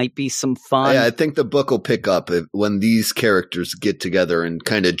think it might be some fun. Yeah, I think the book will pick up when these characters get together and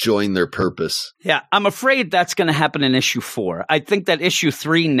kind of join their purpose. Yeah, I'm afraid that's going to happen in issue 4. I think that issue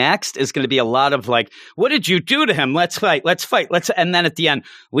 3 next is going to be a lot of like, what did you do to him? Let's fight. And then at the end,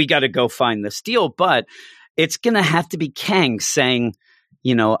 we got to go find this deal. But it's going to have to be Kang saying,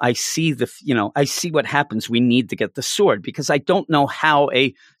 I see what happens. We need to get the sword because I don't know how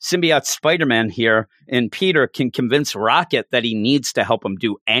a symbiote Spider-Man here in Peter can convince Rocket that he needs to help him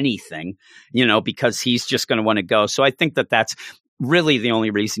do anything, because he's just going to want to go. So I think that's really the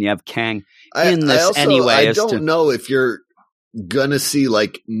only reason you have Kang I in this also, anyway. I is don't to, know if you're gonna see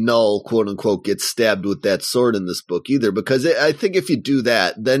like Null, quote unquote, get stabbed with that sword in this book either, because I think if you do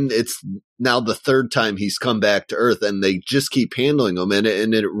that, then it's now the third time he's come back to Earth, and they just keep handling him, and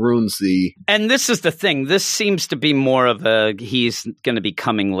it ruins the. And this is the thing. This seems to be more of a he's going to be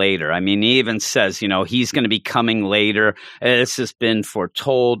coming later. I mean, he even says, he's going to be coming later. This has been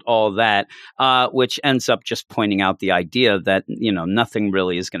foretold, all that, which ends up just pointing out the idea that, nothing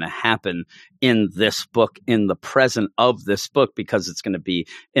really is going to happen in this book, in the present of this book, because it's going to be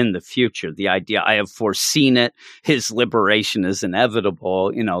in the future. The idea, I have foreseen it. His liberation is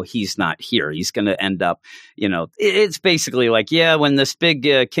inevitable. He's not here. He's going to end up, it's basically like, when this big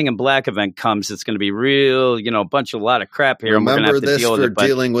King in Black event comes, it's going to be real, a lot of crap here. Remember and we're going to have to this deal for with it,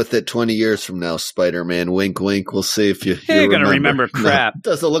 dealing with it 20 years from now, Spider-Man. Wink, wink. We'll see if you You're going to remember crap. No,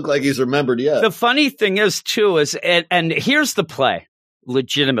 doesn't look like he's remembered yet. The funny thing is, too, and here's the play.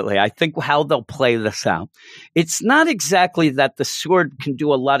 Legitimately, I think how they'll play this out. It's not exactly that the sword can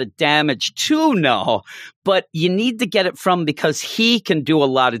do a lot of damage to Null, but you need to get it from because he can do a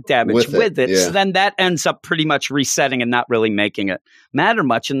lot of damage with it. Yeah. So then that ends up pretty much resetting and not really making it matter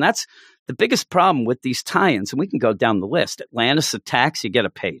much. And that's the biggest problem with these tie-ins, and we can go down the list. Atlantis attacks, you get a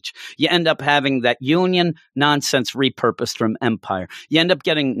page. You end up having that Union nonsense repurposed from Empire. You end up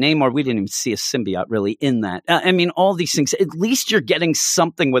getting Namor. We didn't even see a symbiote really in that. All these things. At least you're getting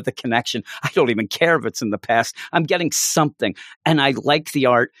something with a connection. I don't even care if it's in the past. I'm getting something, and I like the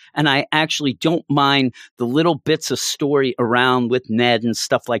art, and I actually don't mind the little bits of story around with Ned and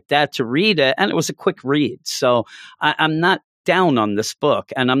stuff like that to read it, and it was a quick read. So I'm not down on this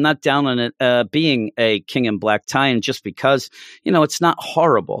book, and I'm not down on it being a King in Black tie-in just because, it's not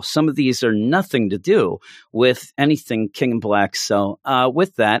horrible. Some of these are nothing to do with anything King in Black. So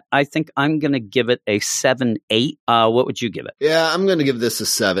with that, I think I'm going to give it a 7-8. What would you give it? Yeah, I'm going to give this a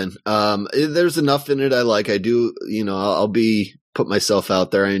 7. There's enough in it I like. I do, I'll put myself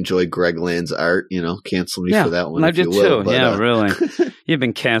out there. I enjoy Greg Land's art. Cancel me for that one. I if did you will, too. But, Really. You've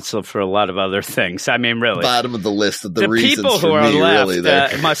been canceled for a lot of other things. I mean, really. Bottom of the list of the reasons people who for are me, left really,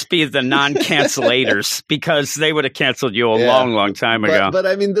 there. must be the non-cancelators because they would have canceled you a long, long time ago. But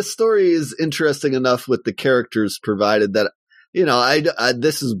I mean, the story is interesting enough with the characters provided that,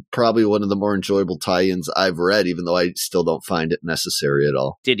 this is probably one of the more enjoyable tie-ins I've read, even though I still don't find it necessary at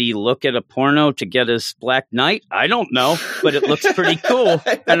all. Did he look at a porno to get his Black Knight? I don't know, but it looks pretty cool.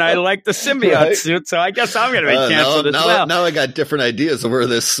 And I like the symbiote suit, so I guess I'm going to be canceled as well. Now I got different ideas of where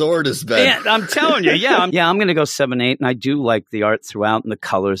this sword has been. Yeah, I'm telling you, I'm going to go 7-8, and I do like the art throughout and the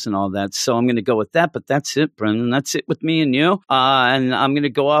colors and all that, so I'm going to go with that, but that's it, Brendan. That's it with me and you. And I'm going to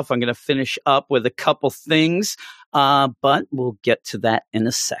go off. I'm going to finish up with a couple things. But we'll get to that in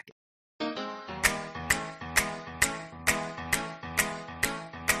a second.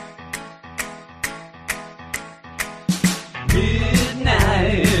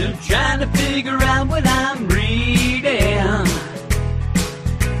 Midnight, trying to figure out what I'm reading.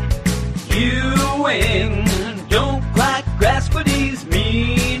 Ewing, don't quite grasp what he's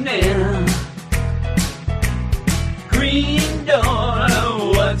meaning. Green Door,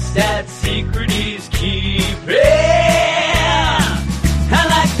 what's that secret he's keeping? I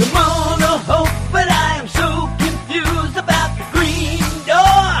like the mono hope, but I am so confused about the Green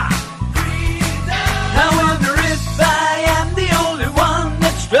Door. I wonder if I am the only one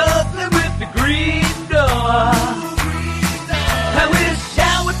that's struggling with the Green Door. I wish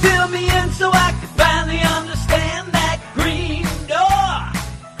I would fill me in so I could finally understand that Green Door.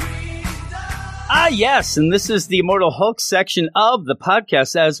 Yes, and this is the Immortal Hulk section of the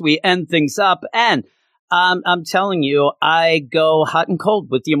podcast as we end things up. And I'm telling you, I go hot and cold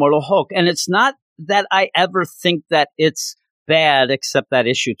with the Immortal Hulk. And it's not that I ever think that it's bad, except that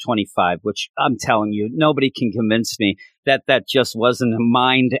issue 25, which I'm telling you, nobody can convince me that that just wasn't a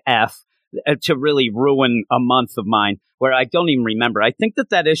mind F to really ruin a month of mine where I don't even remember. I think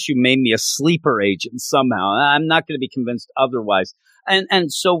that issue made me a sleeper agent somehow. I'm not going to be convinced otherwise.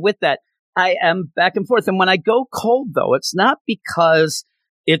 And so with that, I am back and forth. And when I go cold, though, it's not because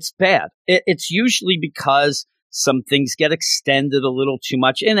it's bad. It's usually because some things get extended a little too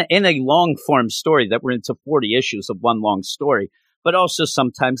much in a long form story that we're into 40 issues of one long story. But also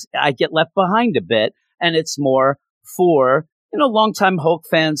sometimes I get left behind a bit, and it's more for, longtime Hulk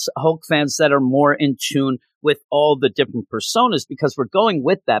fans that are more in tune with all the different personas because we're going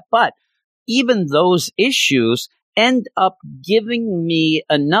with that. But even those issues end up giving me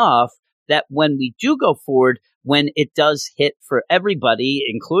enough that when we do go forward, when it does hit for everybody,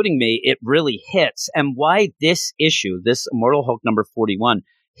 including me, it really hits. And why this issue, this Immortal Hulk number 41,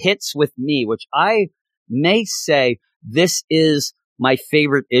 hits with me, which I may say this is my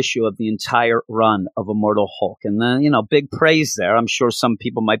favorite issue of the entire run of Immortal Hulk. And then, big praise there. I'm sure some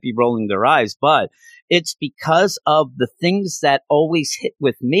people might be rolling their eyes, but it's because of the things that always hit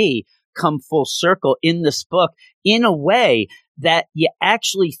with me come full circle in this book in a way that you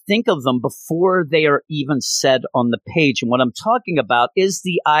actually think of them before they are even said on the page. And what I'm talking about is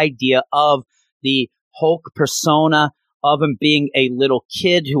the idea of the Hulk persona, of him being a little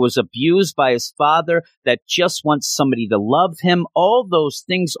kid who was abused by his father, that just wants somebody to love him. All those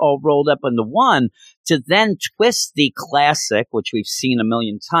things all rolled up into one, to then twist the classic, which we've seen a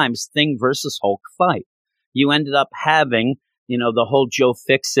million times, Thing versus Hulk fight. You ended up having, the whole Joe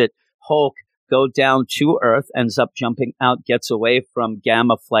Fixit Hulk go down to Earth, ends up jumping out, gets away from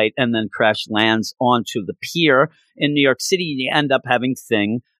Gamma Flight, and then crash lands onto the pier in New York City. You end up having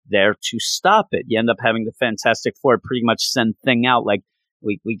Thing there to stop it. You end up having the Fantastic Four pretty much send Thing out like,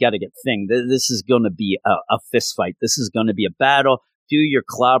 we got to get Thing. This is going to be a fist fight. This is going to be a battle. Do your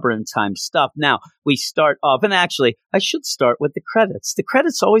clobbering time stuff. Now, we start off, and actually, I should start with the credits. The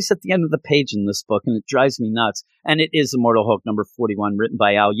credits always at the end of the page in this book, and it drives me nuts. And it is Immortal Hulk number 41, written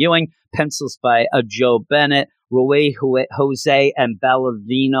by Al Ewing, pencils by Joe Bennett, Rui Jose, and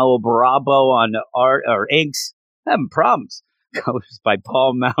Ballardino Bravo on art or inks. Having problems. Colors by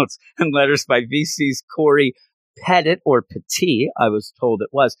Paul Mounts, and letters by VC's Corey Pettit, or Petit, I was told it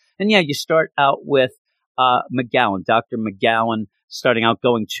was. And yeah, you start out with McGowan, Dr. McGowan, starting out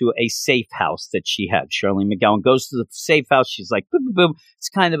going to a safe house that she had. Shirley McGowan goes to the safe house. She's like, boom, boom, boom. It's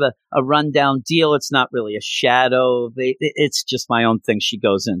kind of a rundown deal. It's not really a shadow. It's just my own thing. She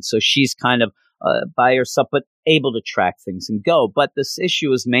goes in. So she's kind of by herself, but able to track things and go. But this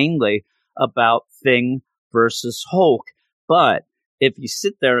issue is mainly about Thing versus Hulk. But if you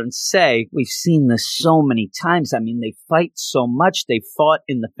sit there and say, we've seen this so many times. I mean, they fight so much. They fought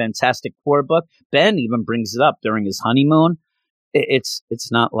in the Fantastic Four book. Ben even brings it up during his honeymoon.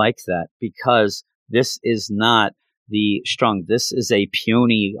 It's not like that, because this is not the strong. This is a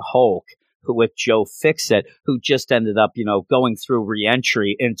puny Hulk who, with Joe Fixit, who just ended up, going through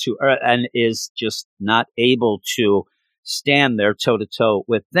reentry into Earth and is just not able to stand there toe to toe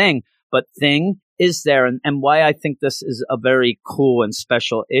with Thing. But Thing is there. And why I think this is a very cool and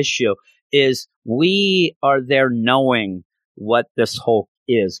special issue is we are there knowing what this Hulk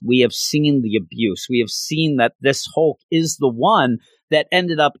is. We have seen the abuse. We have seen that this Hulk is the one that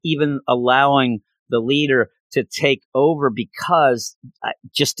ended up even allowing the leader to take over, because I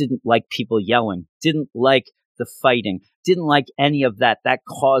just didn't like people yelling, didn't like the fighting, didn't like any of that. That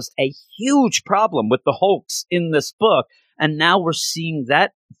caused a huge problem with the Hulks in this book. And now we're seeing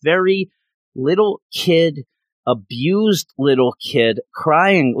that very little kid, abused little kid,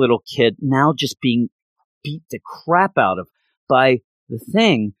 crying little kid, now just being beat the crap out of by the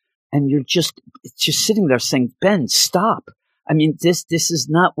Thing. And you're just sitting there saying, Ben, stop. I mean, this is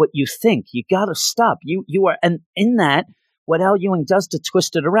not what you think. You got to stop. You are, and in that, what Al Ewing does to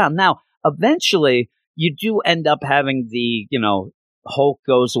twist it around. Now, eventually, you do end up having the, Hulk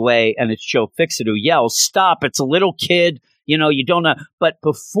goes away, and it's Joe Fixit who yells, stop, it's a little kid, you don't know. But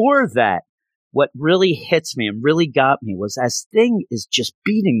before that, what really hits me and really got me was, as Thing is just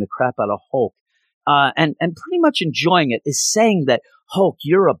beating the crap out of Hulk, and pretty much enjoying it, is saying that, Hulk,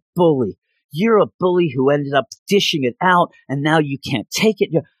 you're a bully. You're a bully who ended up dishing it out, and now you can't take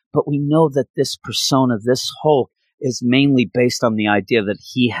it. But we know that this persona, this Hulk, is mainly based on the idea that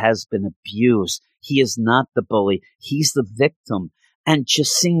he has been abused. He is not the bully. He's the victim. And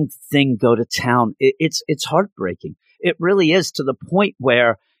just seeing Thing go to town, it's heartbreaking. It really is, to the point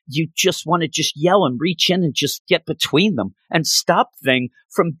where you just want to just yell and reach in and just get between them and stop Thing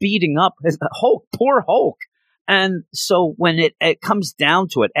from beating up Hulk, poor Hulk. And so when it comes down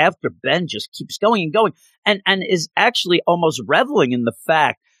to it, after Ben just keeps going and going and is actually almost reveling in the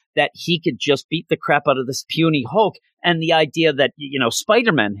fact that he could just beat the crap out of this puny Hulk, and the idea that,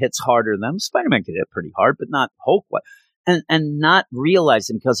 Spider-Man hits harder than him. Spider-Man could hit pretty hard, but not Hulk. And not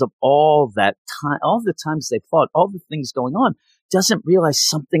realizing, because of all that time, all the times they fought, all the things going on, doesn't realize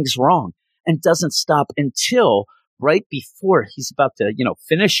something's wrong and doesn't stop until right before he's about to,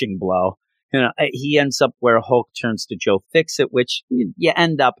 finishing blow. He ends up where Hulk turns to Joe Fixit, which you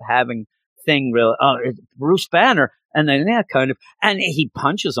end up having Thing real, Bruce Banner, and then and he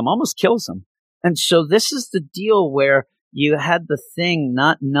punches him, almost kills him. And so this is the deal where you had the Thing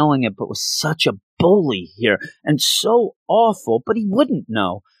not knowing it, but was such a bully here and so awful, but he wouldn't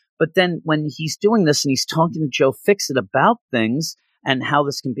know. But then when he's doing this and he's talking to Joe Fixit about things and how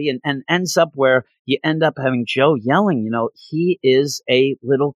this can be, and ends up where you end up having Joe yelling, he is a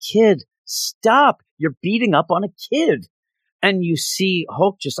little kid. Stop. You're beating up on a kid. And you see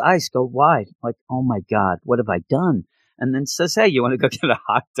Hulk just eyes go wide, like, oh my God, what have I done? And then says, hey, you want to go get a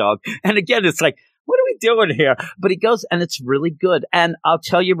hot dog? And again, it's like, what are we doing here? But he goes, and it's really good. And I'll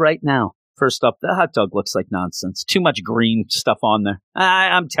tell you right now, first up, the hot dog looks like nonsense. Too much green stuff on there.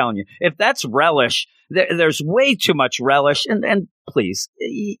 I'm telling you, if that's relish, there's way too much relish. And please,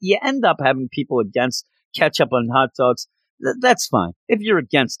 you end up having people against ketchup on hot dogs. That's fine. If you're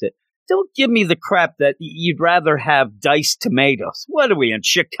against it, don't give me the crap that you'd rather have diced tomatoes. What are we in,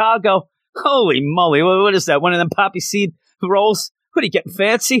 Chicago? Holy moly, what is that? One of them poppy seed rolls? What are you getting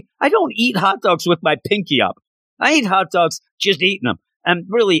fancy? I don't eat hot dogs with my pinky up. I eat hot dogs just eating them. And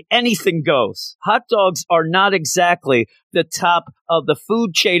really, anything goes. Hot dogs are not exactly the top of the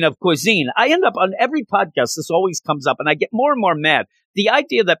food chain of cuisine. I end up on every podcast, this always comes up, and I get more and more mad. The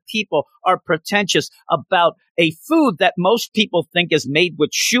idea that people are pretentious about a food that most people think is made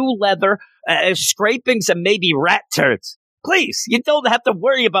with shoe leather, scrapings, and maybe rat turds. Please, you don't have to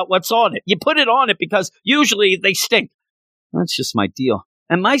worry about what's on it. You put it on it because usually they stink. That's just my deal.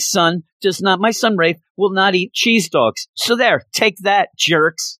 And my son Rafe will not eat cheese dogs. So there, take that,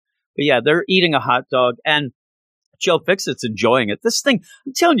 jerks. But yeah, they're eating a hot dog, and Joe Fixit's enjoying it. This thing,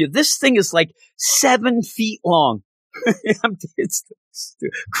 I'm telling you, this thing is like 7 feet long. It's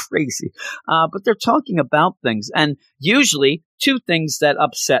crazy. But they're talking about things. And usually 2 things that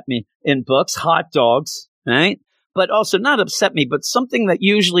upset me in books, hot dogs, right? But also not upset me, but something that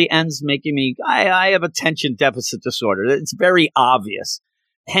usually ends making me, I have attention deficit disorder. It's very obvious.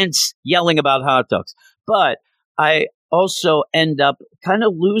 Hence yelling about hot dogs. But I also end up kind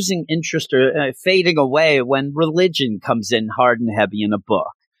of losing interest or fading away when religion comes in hard and heavy in a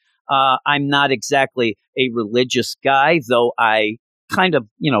book. I'm not exactly a religious guy, though I kind of,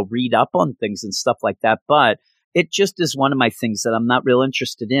 read up on things and stuff like that. But it just is one of my things that I'm not real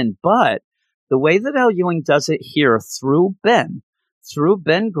interested in. But the way that Al Ewing does it here through Ben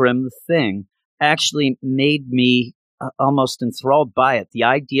Grimm, the thing actually made me almost enthralled by it. The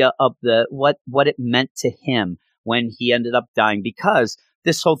idea of what it meant to him when he ended up dying, because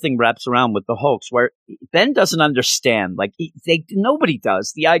this whole thing wraps around with the Hulks, where Ben doesn't understand. Like nobody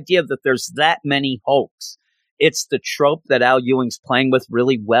does. The idea that there's that many Hulks. It's the trope that Al Ewing's playing with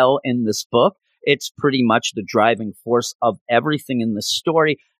really well in this book. It's pretty much the driving force of everything in the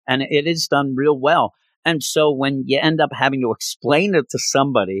story, and it is done real well. And so when you end up having to explain it to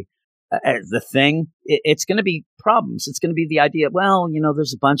somebody, the thing, it's going to be problems. It's going to be the idea, well,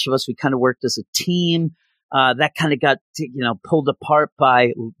 there's a bunch of us. We kind of worked as a team. That kind of got, pulled apart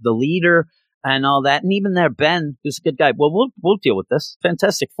by the leader and all that. And even there, Ben, who's a good guy, well, we'll deal with this.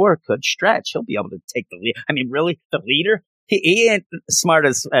 Fantastic Four could stretch. He'll be able to take the lead. I mean, really, the leader? He ain't smart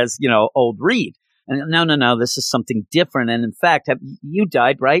as old Reed. And no, this is something different. And in fact, you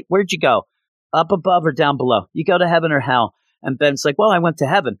died, right? Where'd you go? Up above or down below? You go to heaven or hell? And Ben's like, well, I went to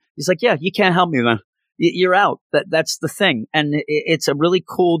heaven. He's like, yeah, you can't help me then. You're out. That's the thing. And it's a really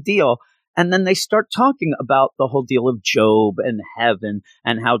cool deal. And then they start talking about the whole deal of Job and heaven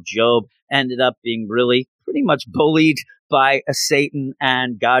and how Job ended up being really pretty much bullied by a Satan,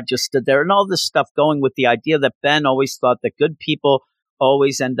 and God just stood there and all this stuff, going with the idea that Ben always thought that good people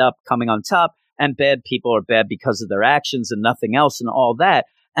always end up coming on top and bad people are bad because of their actions and nothing else and all that.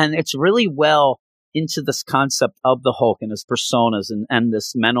 And it's really well into this concept of the Hulk and his personas and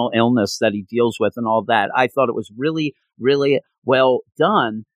this mental illness that he deals with and all that. I thought it was really, really well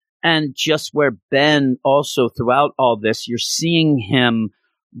done. And just where Ben also throughout all this, you're seeing him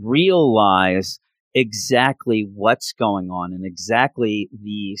realize exactly what's going on and exactly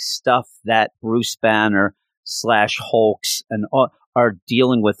the stuff that Bruce Banner / Hulks and are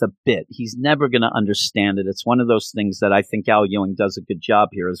dealing with a bit. He's never going to understand it. It's one of those things that I think Al Ewing does a good job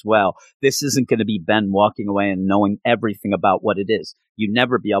here as well. This isn't going to be Ben walking away and knowing everything about what it is. You'd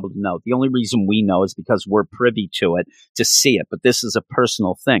never be able to know. The only reason we know is because we're privy to it, to see it. But this is a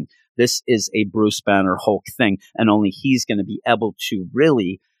personal thing. This is a Bruce Banner Hulk thing, and only he's going to be able to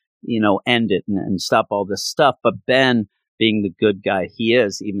really, end it and stop all this stuff. But Ben, being the good guy he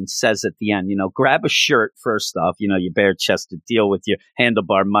is, even says at the end, grab a shirt first off, your bare-chested deal with your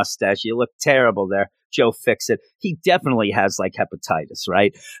handlebar mustache. You look terrible there. Joe Fixit. He definitely has like hepatitis,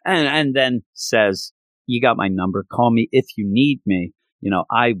 right? And then says, you got my number. Call me if you need me.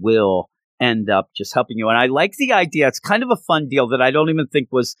 I will end up just helping you. And I like the idea. It's kind of a fun deal that I don't even think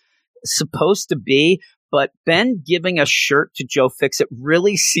was supposed to be. But Ben giving a shirt to Joe Fixit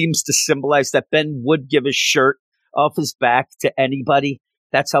really seems to symbolize that Ben would give a shirt off his back to anybody.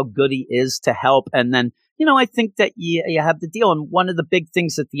 That's how good he is to help. And then, I think that you have the deal. And one of the big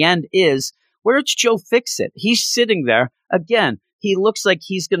things at the end is, where's Joe Fixit? He's sitting there. Again, he looks like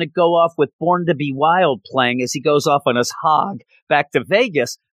he's going to go off with Born to Be Wild playing as he goes off on his hog back to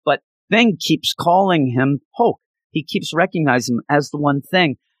Vegas. But Thing keeps calling him Hulk. He keeps recognizing him as the one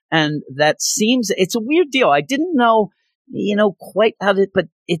thing. And that seems, it's a weird deal. I didn't know, quite how to, but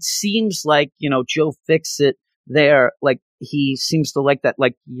it seems like, Joe Fixit there, like he seems to like that.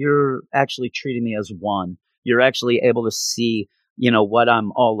 Like, you're actually treating me as one. You're actually able to see, what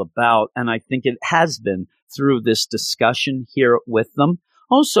I'm all about. And I think it has been through this discussion here with them.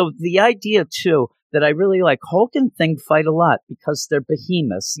 Also, the idea too, that I really like, Hulk and Thing fight a lot because they're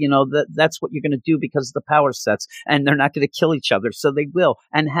behemoths. That's what you're going to do because of the power sets, and they're not going to kill each other. So they will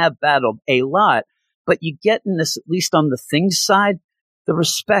and have battled a lot. But you get in this, at least on the Thing side, the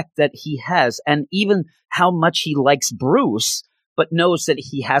respect that he has, and even how much he likes Bruce, but knows that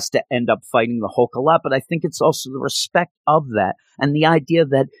he has to end up fighting the Hulk a lot. But I think it's also the respect of that and the idea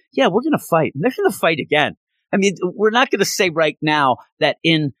that, yeah, we're going to fight and they're going to fight again. I mean, we're not going to say right now that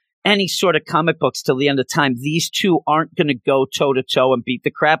in any sort of comic books till the end of time, these two aren't going to go toe to toe and beat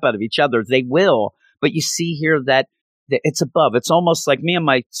the crap out of each other. They will. But you see here that it's above. It's almost like me and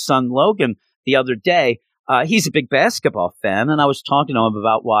my son Logan the other day. He's a big basketball fan, and I was talking to him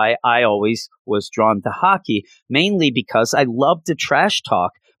about why I always was drawn to hockey, mainly because I love to trash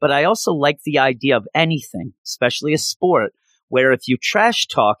talk, but I also like the idea of anything, especially a sport, where if you trash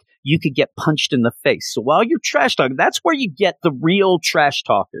talk, you could get punched in the face. So while you're trash talking, that's where you get the real trash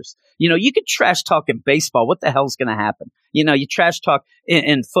talkers. You could trash talk in baseball. What the hell's going to happen? You trash talk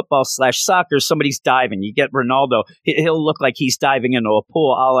in football/soccer. Somebody's diving. You get Ronaldo. He'll look like he's diving into a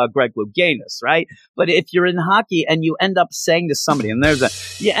pool a la Greg Louganis, right? But if you're in hockey and you end up saying to somebody,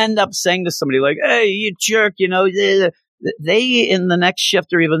 you end up saying to somebody like, hey, you jerk, they in the next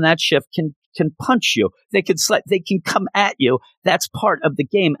shift or even that shift can punch you. They can come at you. That's part of the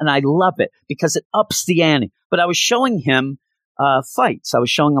game. And I love it because it ups the ante. But I was showing him fights. I was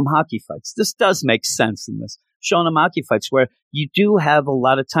showing him hockey fights. This does make sense in this. Showing him hockey fights where you do have a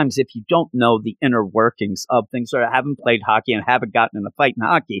lot of times, if you don't know the inner workings of things or haven't played hockey and haven't gotten in a fight in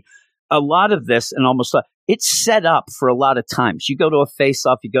hockey, a lot of this and almost it's set up for a lot of times. You go to a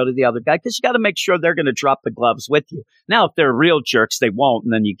face-off, you go to the other guy, because you got to make sure they're going to drop the gloves with you. Now, if they're real jerks, they won't,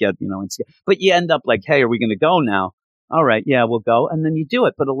 and then you get, but you end up like, hey, are we going to go now? All right, yeah, we'll go, and then you do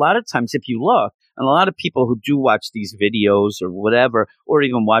it. But a lot of times, if you look, and a lot of people who do watch these videos or whatever, or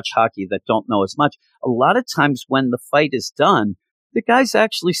even watch hockey that don't know as much, a lot of times when the fight is done, the guys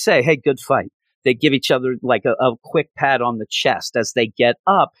actually say, hey, good fight. They give each other like a quick pat on the chest as they get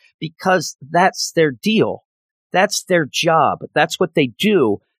up because that's their deal. That's their job. That's what they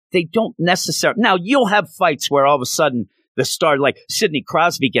do. They don't necessarily. Now, you'll have fights where all of a sudden the star, like Sidney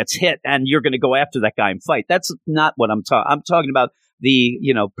Crosby, gets hit and you're going to go after that guy and fight. That's not what I'm talking. I'm talking about the,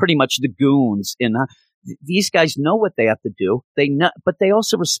 pretty much the goons in. These guys know what they have to do. They know, but they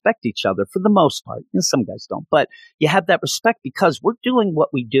also respect each other for the most part. And some guys don't. But you have that respect because we're doing what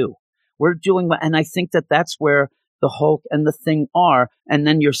we do. We're doing what, and I think that that's where the Hulk and the Thing are. And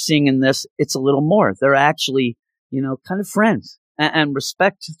then you're seeing in this, it's a little more. They're actually, kind of friends and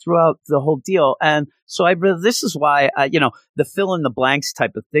respect throughout the whole deal. And so this is why, the fill in the blanks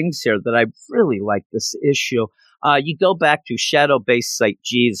type of things here that I really like this issue. You go back to Shadow Base Site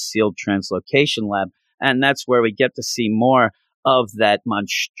G, the Sealed Translocation Lab, and that's where we get to see more of that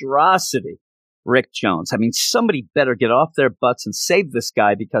monstrosity. Rick Jones. I mean, somebody better get off their butts and save this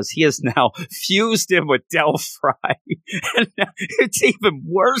guy because he has now fused in with Del Fry. And it's even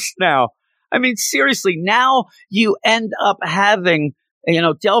worse now. I mean, seriously, now you end up having,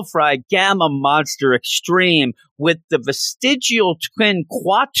 Del Fry, Gamma Monster Extreme with the vestigial twin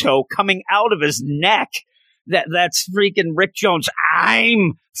Quato coming out of his neck. That's freaking Rick Jones.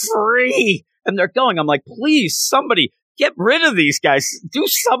 I'm free. And they're going. I'm like, please, somebody get rid of these guys. Do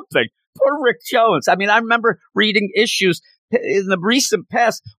something. Poor Rick Jones. I mean, I remember reading issues in the recent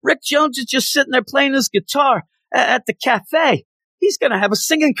past. Rick Jones is just sitting there playing his guitar at the cafe. He's going to have a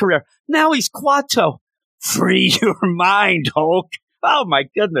singing career. Now he's Quato. Free your mind, Hulk. Oh, my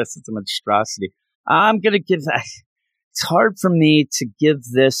goodness. It's a monstrosity. I'm going to give that. It's hard for me to give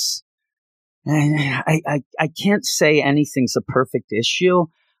this. I can't say anything's a perfect issue,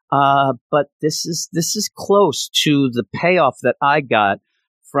 but this is close to the payoff that I got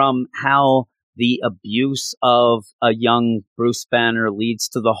from how the abuse of a young Bruce Banner leads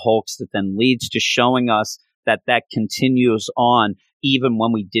to the Hulks that then leads to showing us that continues on even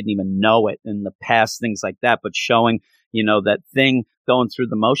when we didn't even know it in the past, things like that, but showing, that Thing going through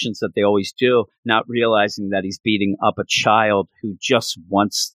the motions that they always do, not realizing that he's beating up a child who just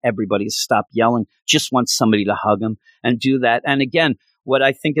wants everybody to stop yelling, just wants somebody to hug him and do that. And again, what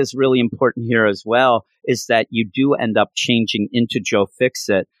I think is really important here as well is that you do end up changing into Joe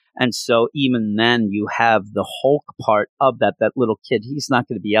Fixit. And so even then you have the Hulk part of that little kid. He's not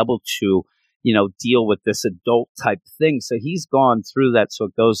going to be able to, deal with this adult type thing. So he's gone through that. So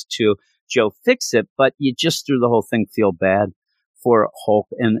it goes to Joe Fixit, but you just through the whole thing feel bad for Hulk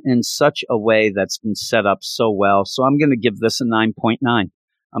in such a way that's been set up so well. So I'm going to give this a 9.9. I'm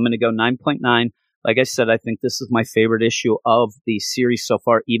going to go 9.9. Like I said, I think this is my favorite issue of the series so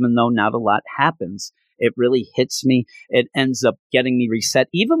far, even though not a lot happens. It really hits me. It ends up getting me reset,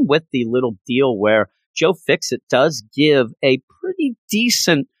 even with the little deal where Joe Fixit does give a pretty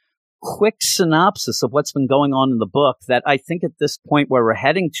decent, quick synopsis of what's been going on in the book that I think at this point where we're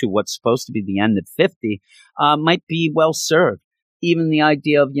heading to what's supposed to be the end at 50 might be well served. Even the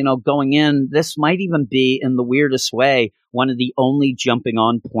idea of, going in, this might even be in the weirdest way, one of the only jumping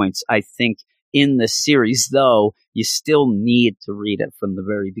on points, I think, in the series, though you still need to read it from the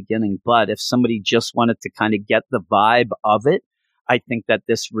very beginning. But if somebody just wanted to kind of get the vibe of it, I think that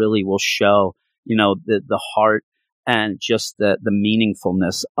this really will show, the heart and just the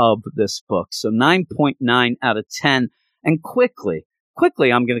meaningfulness of this book. So 9.9 out of 10. And quickly,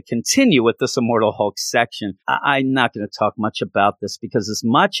 I'm going to continue with this Immortal Hulk section. I'm not going to talk much about this because as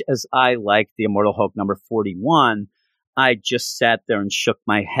much as I like the Immortal Hulk number 41, I just sat there and shook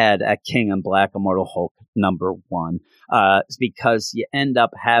my head at King in Black Immortal Hulk number 1 because you end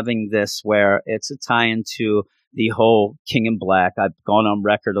up having this where it's a tie-in to the whole King in Black. I've gone on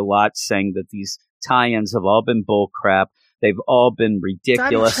record a lot saying that these tie-ins have all been bullcrap. They've all been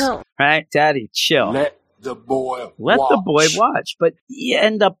ridiculous. Daddy, chill. Right? Daddy, chill. Let the boy watch. But you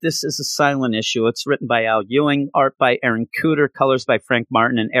end up, this is a silent issue. It's written by Al Ewing, art by Aaron Cooter, colors by Frank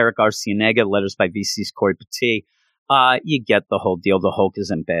Martin and Eric Arcianega, letters by VC's Corey Petit. You get the whole deal. The Hulk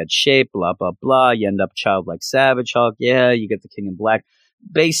is in bad shape, blah, blah, blah. You end up childlike Savage Hulk. Yeah, you get the King in Black.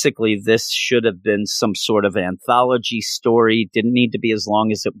 Basically, this should have been some sort of anthology story. Didn't need to be as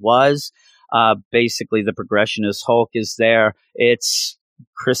long as it was. Basically, the progression is Hulk is there. It's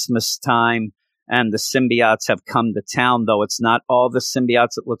Christmas time. And the symbiotes have come to town, though it's not all the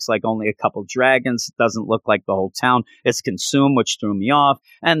symbiotes. It looks like only a couple dragons. It doesn't look like the whole town. It's consumed, which threw me off.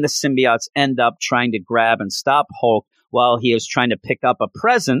 And the symbiotes end up trying to grab and stop Hulk while he is trying to pick up a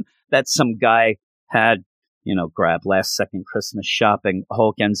present that some guy had, grabbed last second Christmas shopping.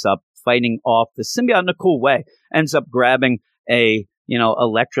 Hulk ends up fighting off the symbiote in a cool way. Ends up grabbing a,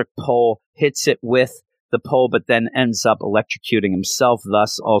 electric pole, hits it with the pole, but then ends up electrocuting himself,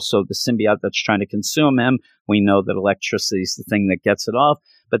 thus also the symbiote that's trying to consume him. We know that electricity is the thing that gets it off,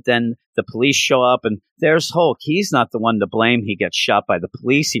 but then the police show up and there's Hulk. He's not the one to blame. He gets shot by the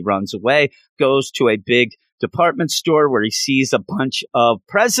police. He runs away, goes to a big department store where he sees a bunch of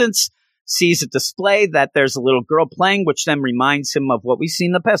presents, sees a display that there's a little girl playing, which then reminds him of what we've seen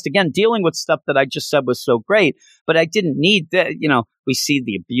in the past. Again, dealing with stuff that I just said was so great, but I didn't need that. We see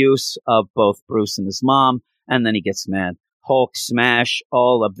the abuse of both Bruce and his mom, and then he gets mad. Hulk smash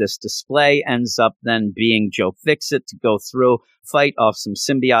all of this display, ends up then being Joe Fixit to go through, fight off some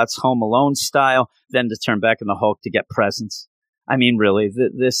symbiotes, Home Alone style, then to turn back into Hulk to get presents. I mean, really,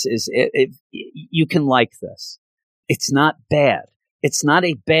 this is it. You can like this. It's not bad. It's not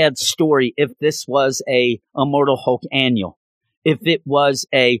a bad story if this was a Immortal Hulk annual. If it was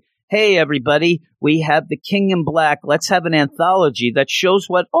a, hey, everybody, we have the King in Black. Let's have an anthology that shows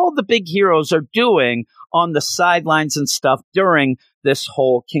what all the big heroes are doing on the sidelines and stuff during this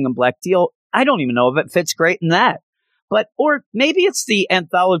whole King in Black deal. I don't even know if it fits great in that. Or maybe it's the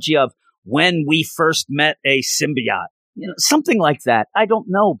anthology of when we first met a symbiote. Something like that. I don't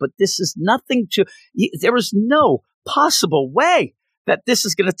know, but this is nothing there is no possible way that this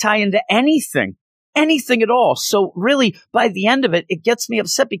is going to tie into anything at all. So really, by the end of it, it gets me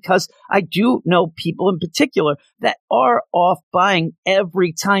upset because I do know people in particular that are off buying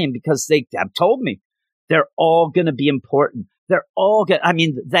every time because they have told me they're all going to be important. They're all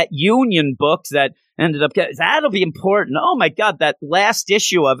that Union book that ended up that'll be important. Oh my God, that last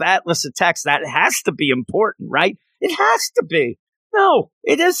issue of Atlas Attacks, that has to be important, right? It has to be. No,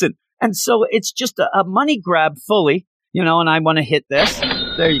 it isn't. And so it's just a money grab fully. And I want to hit this.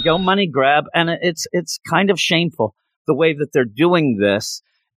 There you go, money grab. And it's kind of shameful the way that they're doing this.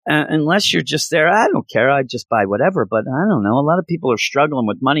 Unless you're just there, I don't care. I just buy whatever. But I don't know. A lot of people are struggling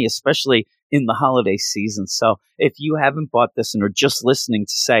with money, especially in the holiday season. So if you haven't bought this and are just listening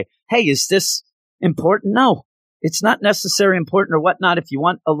to say, hey, is this important? No, it's not necessarily important or whatnot. If you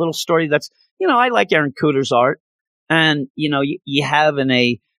want a little story that's, I like Aaron Cooter's art. And, you have in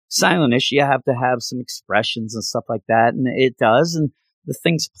a silent issue, you have to have some expressions and stuff like that. And it does. And the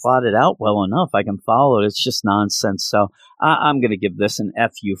thing's plotted out well enough. I can follow it. It's just nonsense. So I'm going to give this an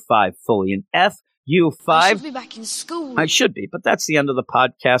FU5 fully. An FU5. I should be back in school. I should be, but that's the end of the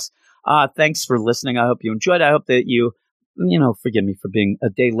podcast. Thanks for listening. I hope you enjoyed. I hope that you forgive me for being a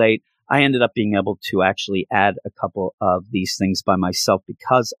day late. I ended up being able to actually add a couple of these things by myself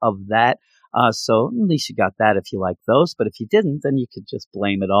because of that. So at least you got that if you like those. But if you didn't, then you could just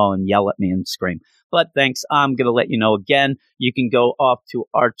blame it all and yell at me and scream. But thanks. I'm going to let you know again. You can go off to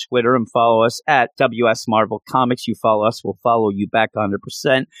our Twitter and follow us at WS Marvel Comics. You follow us, we'll follow you back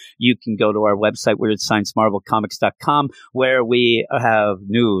 100%. You can go to our website, WeirdScienceMarvelComics.com, where we have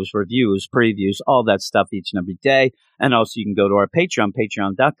news, reviews, previews, all that stuff each and every day. And also you can go to our Patreon,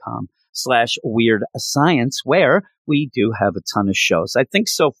 patreon.com/Weird Science, where we do have a ton of shows. I think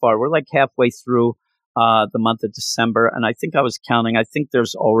so far we're like halfway through the month of December, and I think I was counting. I think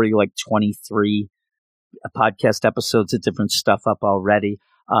there's already like 23 podcast episodes of different stuff up already.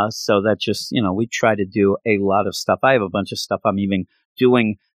 So that just, we try to do a lot of stuff. I have a bunch of stuff I'm even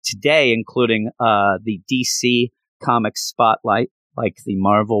doing today, including the DC Comics Spotlight, like the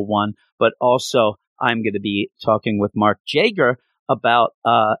Marvel one, but also I'm going to be talking with Mark Jager about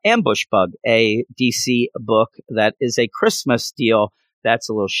Ambush Bug, a DC book that is a Christmas deal. That's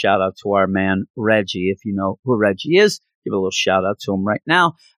a little shout out to our man, Reggie. If you know who Reggie is, give a little shout out to him right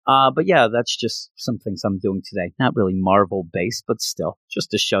now. But yeah, that's just some things I'm doing today. Not really Marvel based, but still,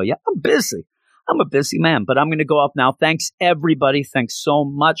 just to show you I'm busy. I'm a busy man, but I'm going to go off now. Thanks, everybody. Thanks so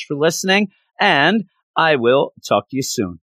much for listening, and I will talk to you soon.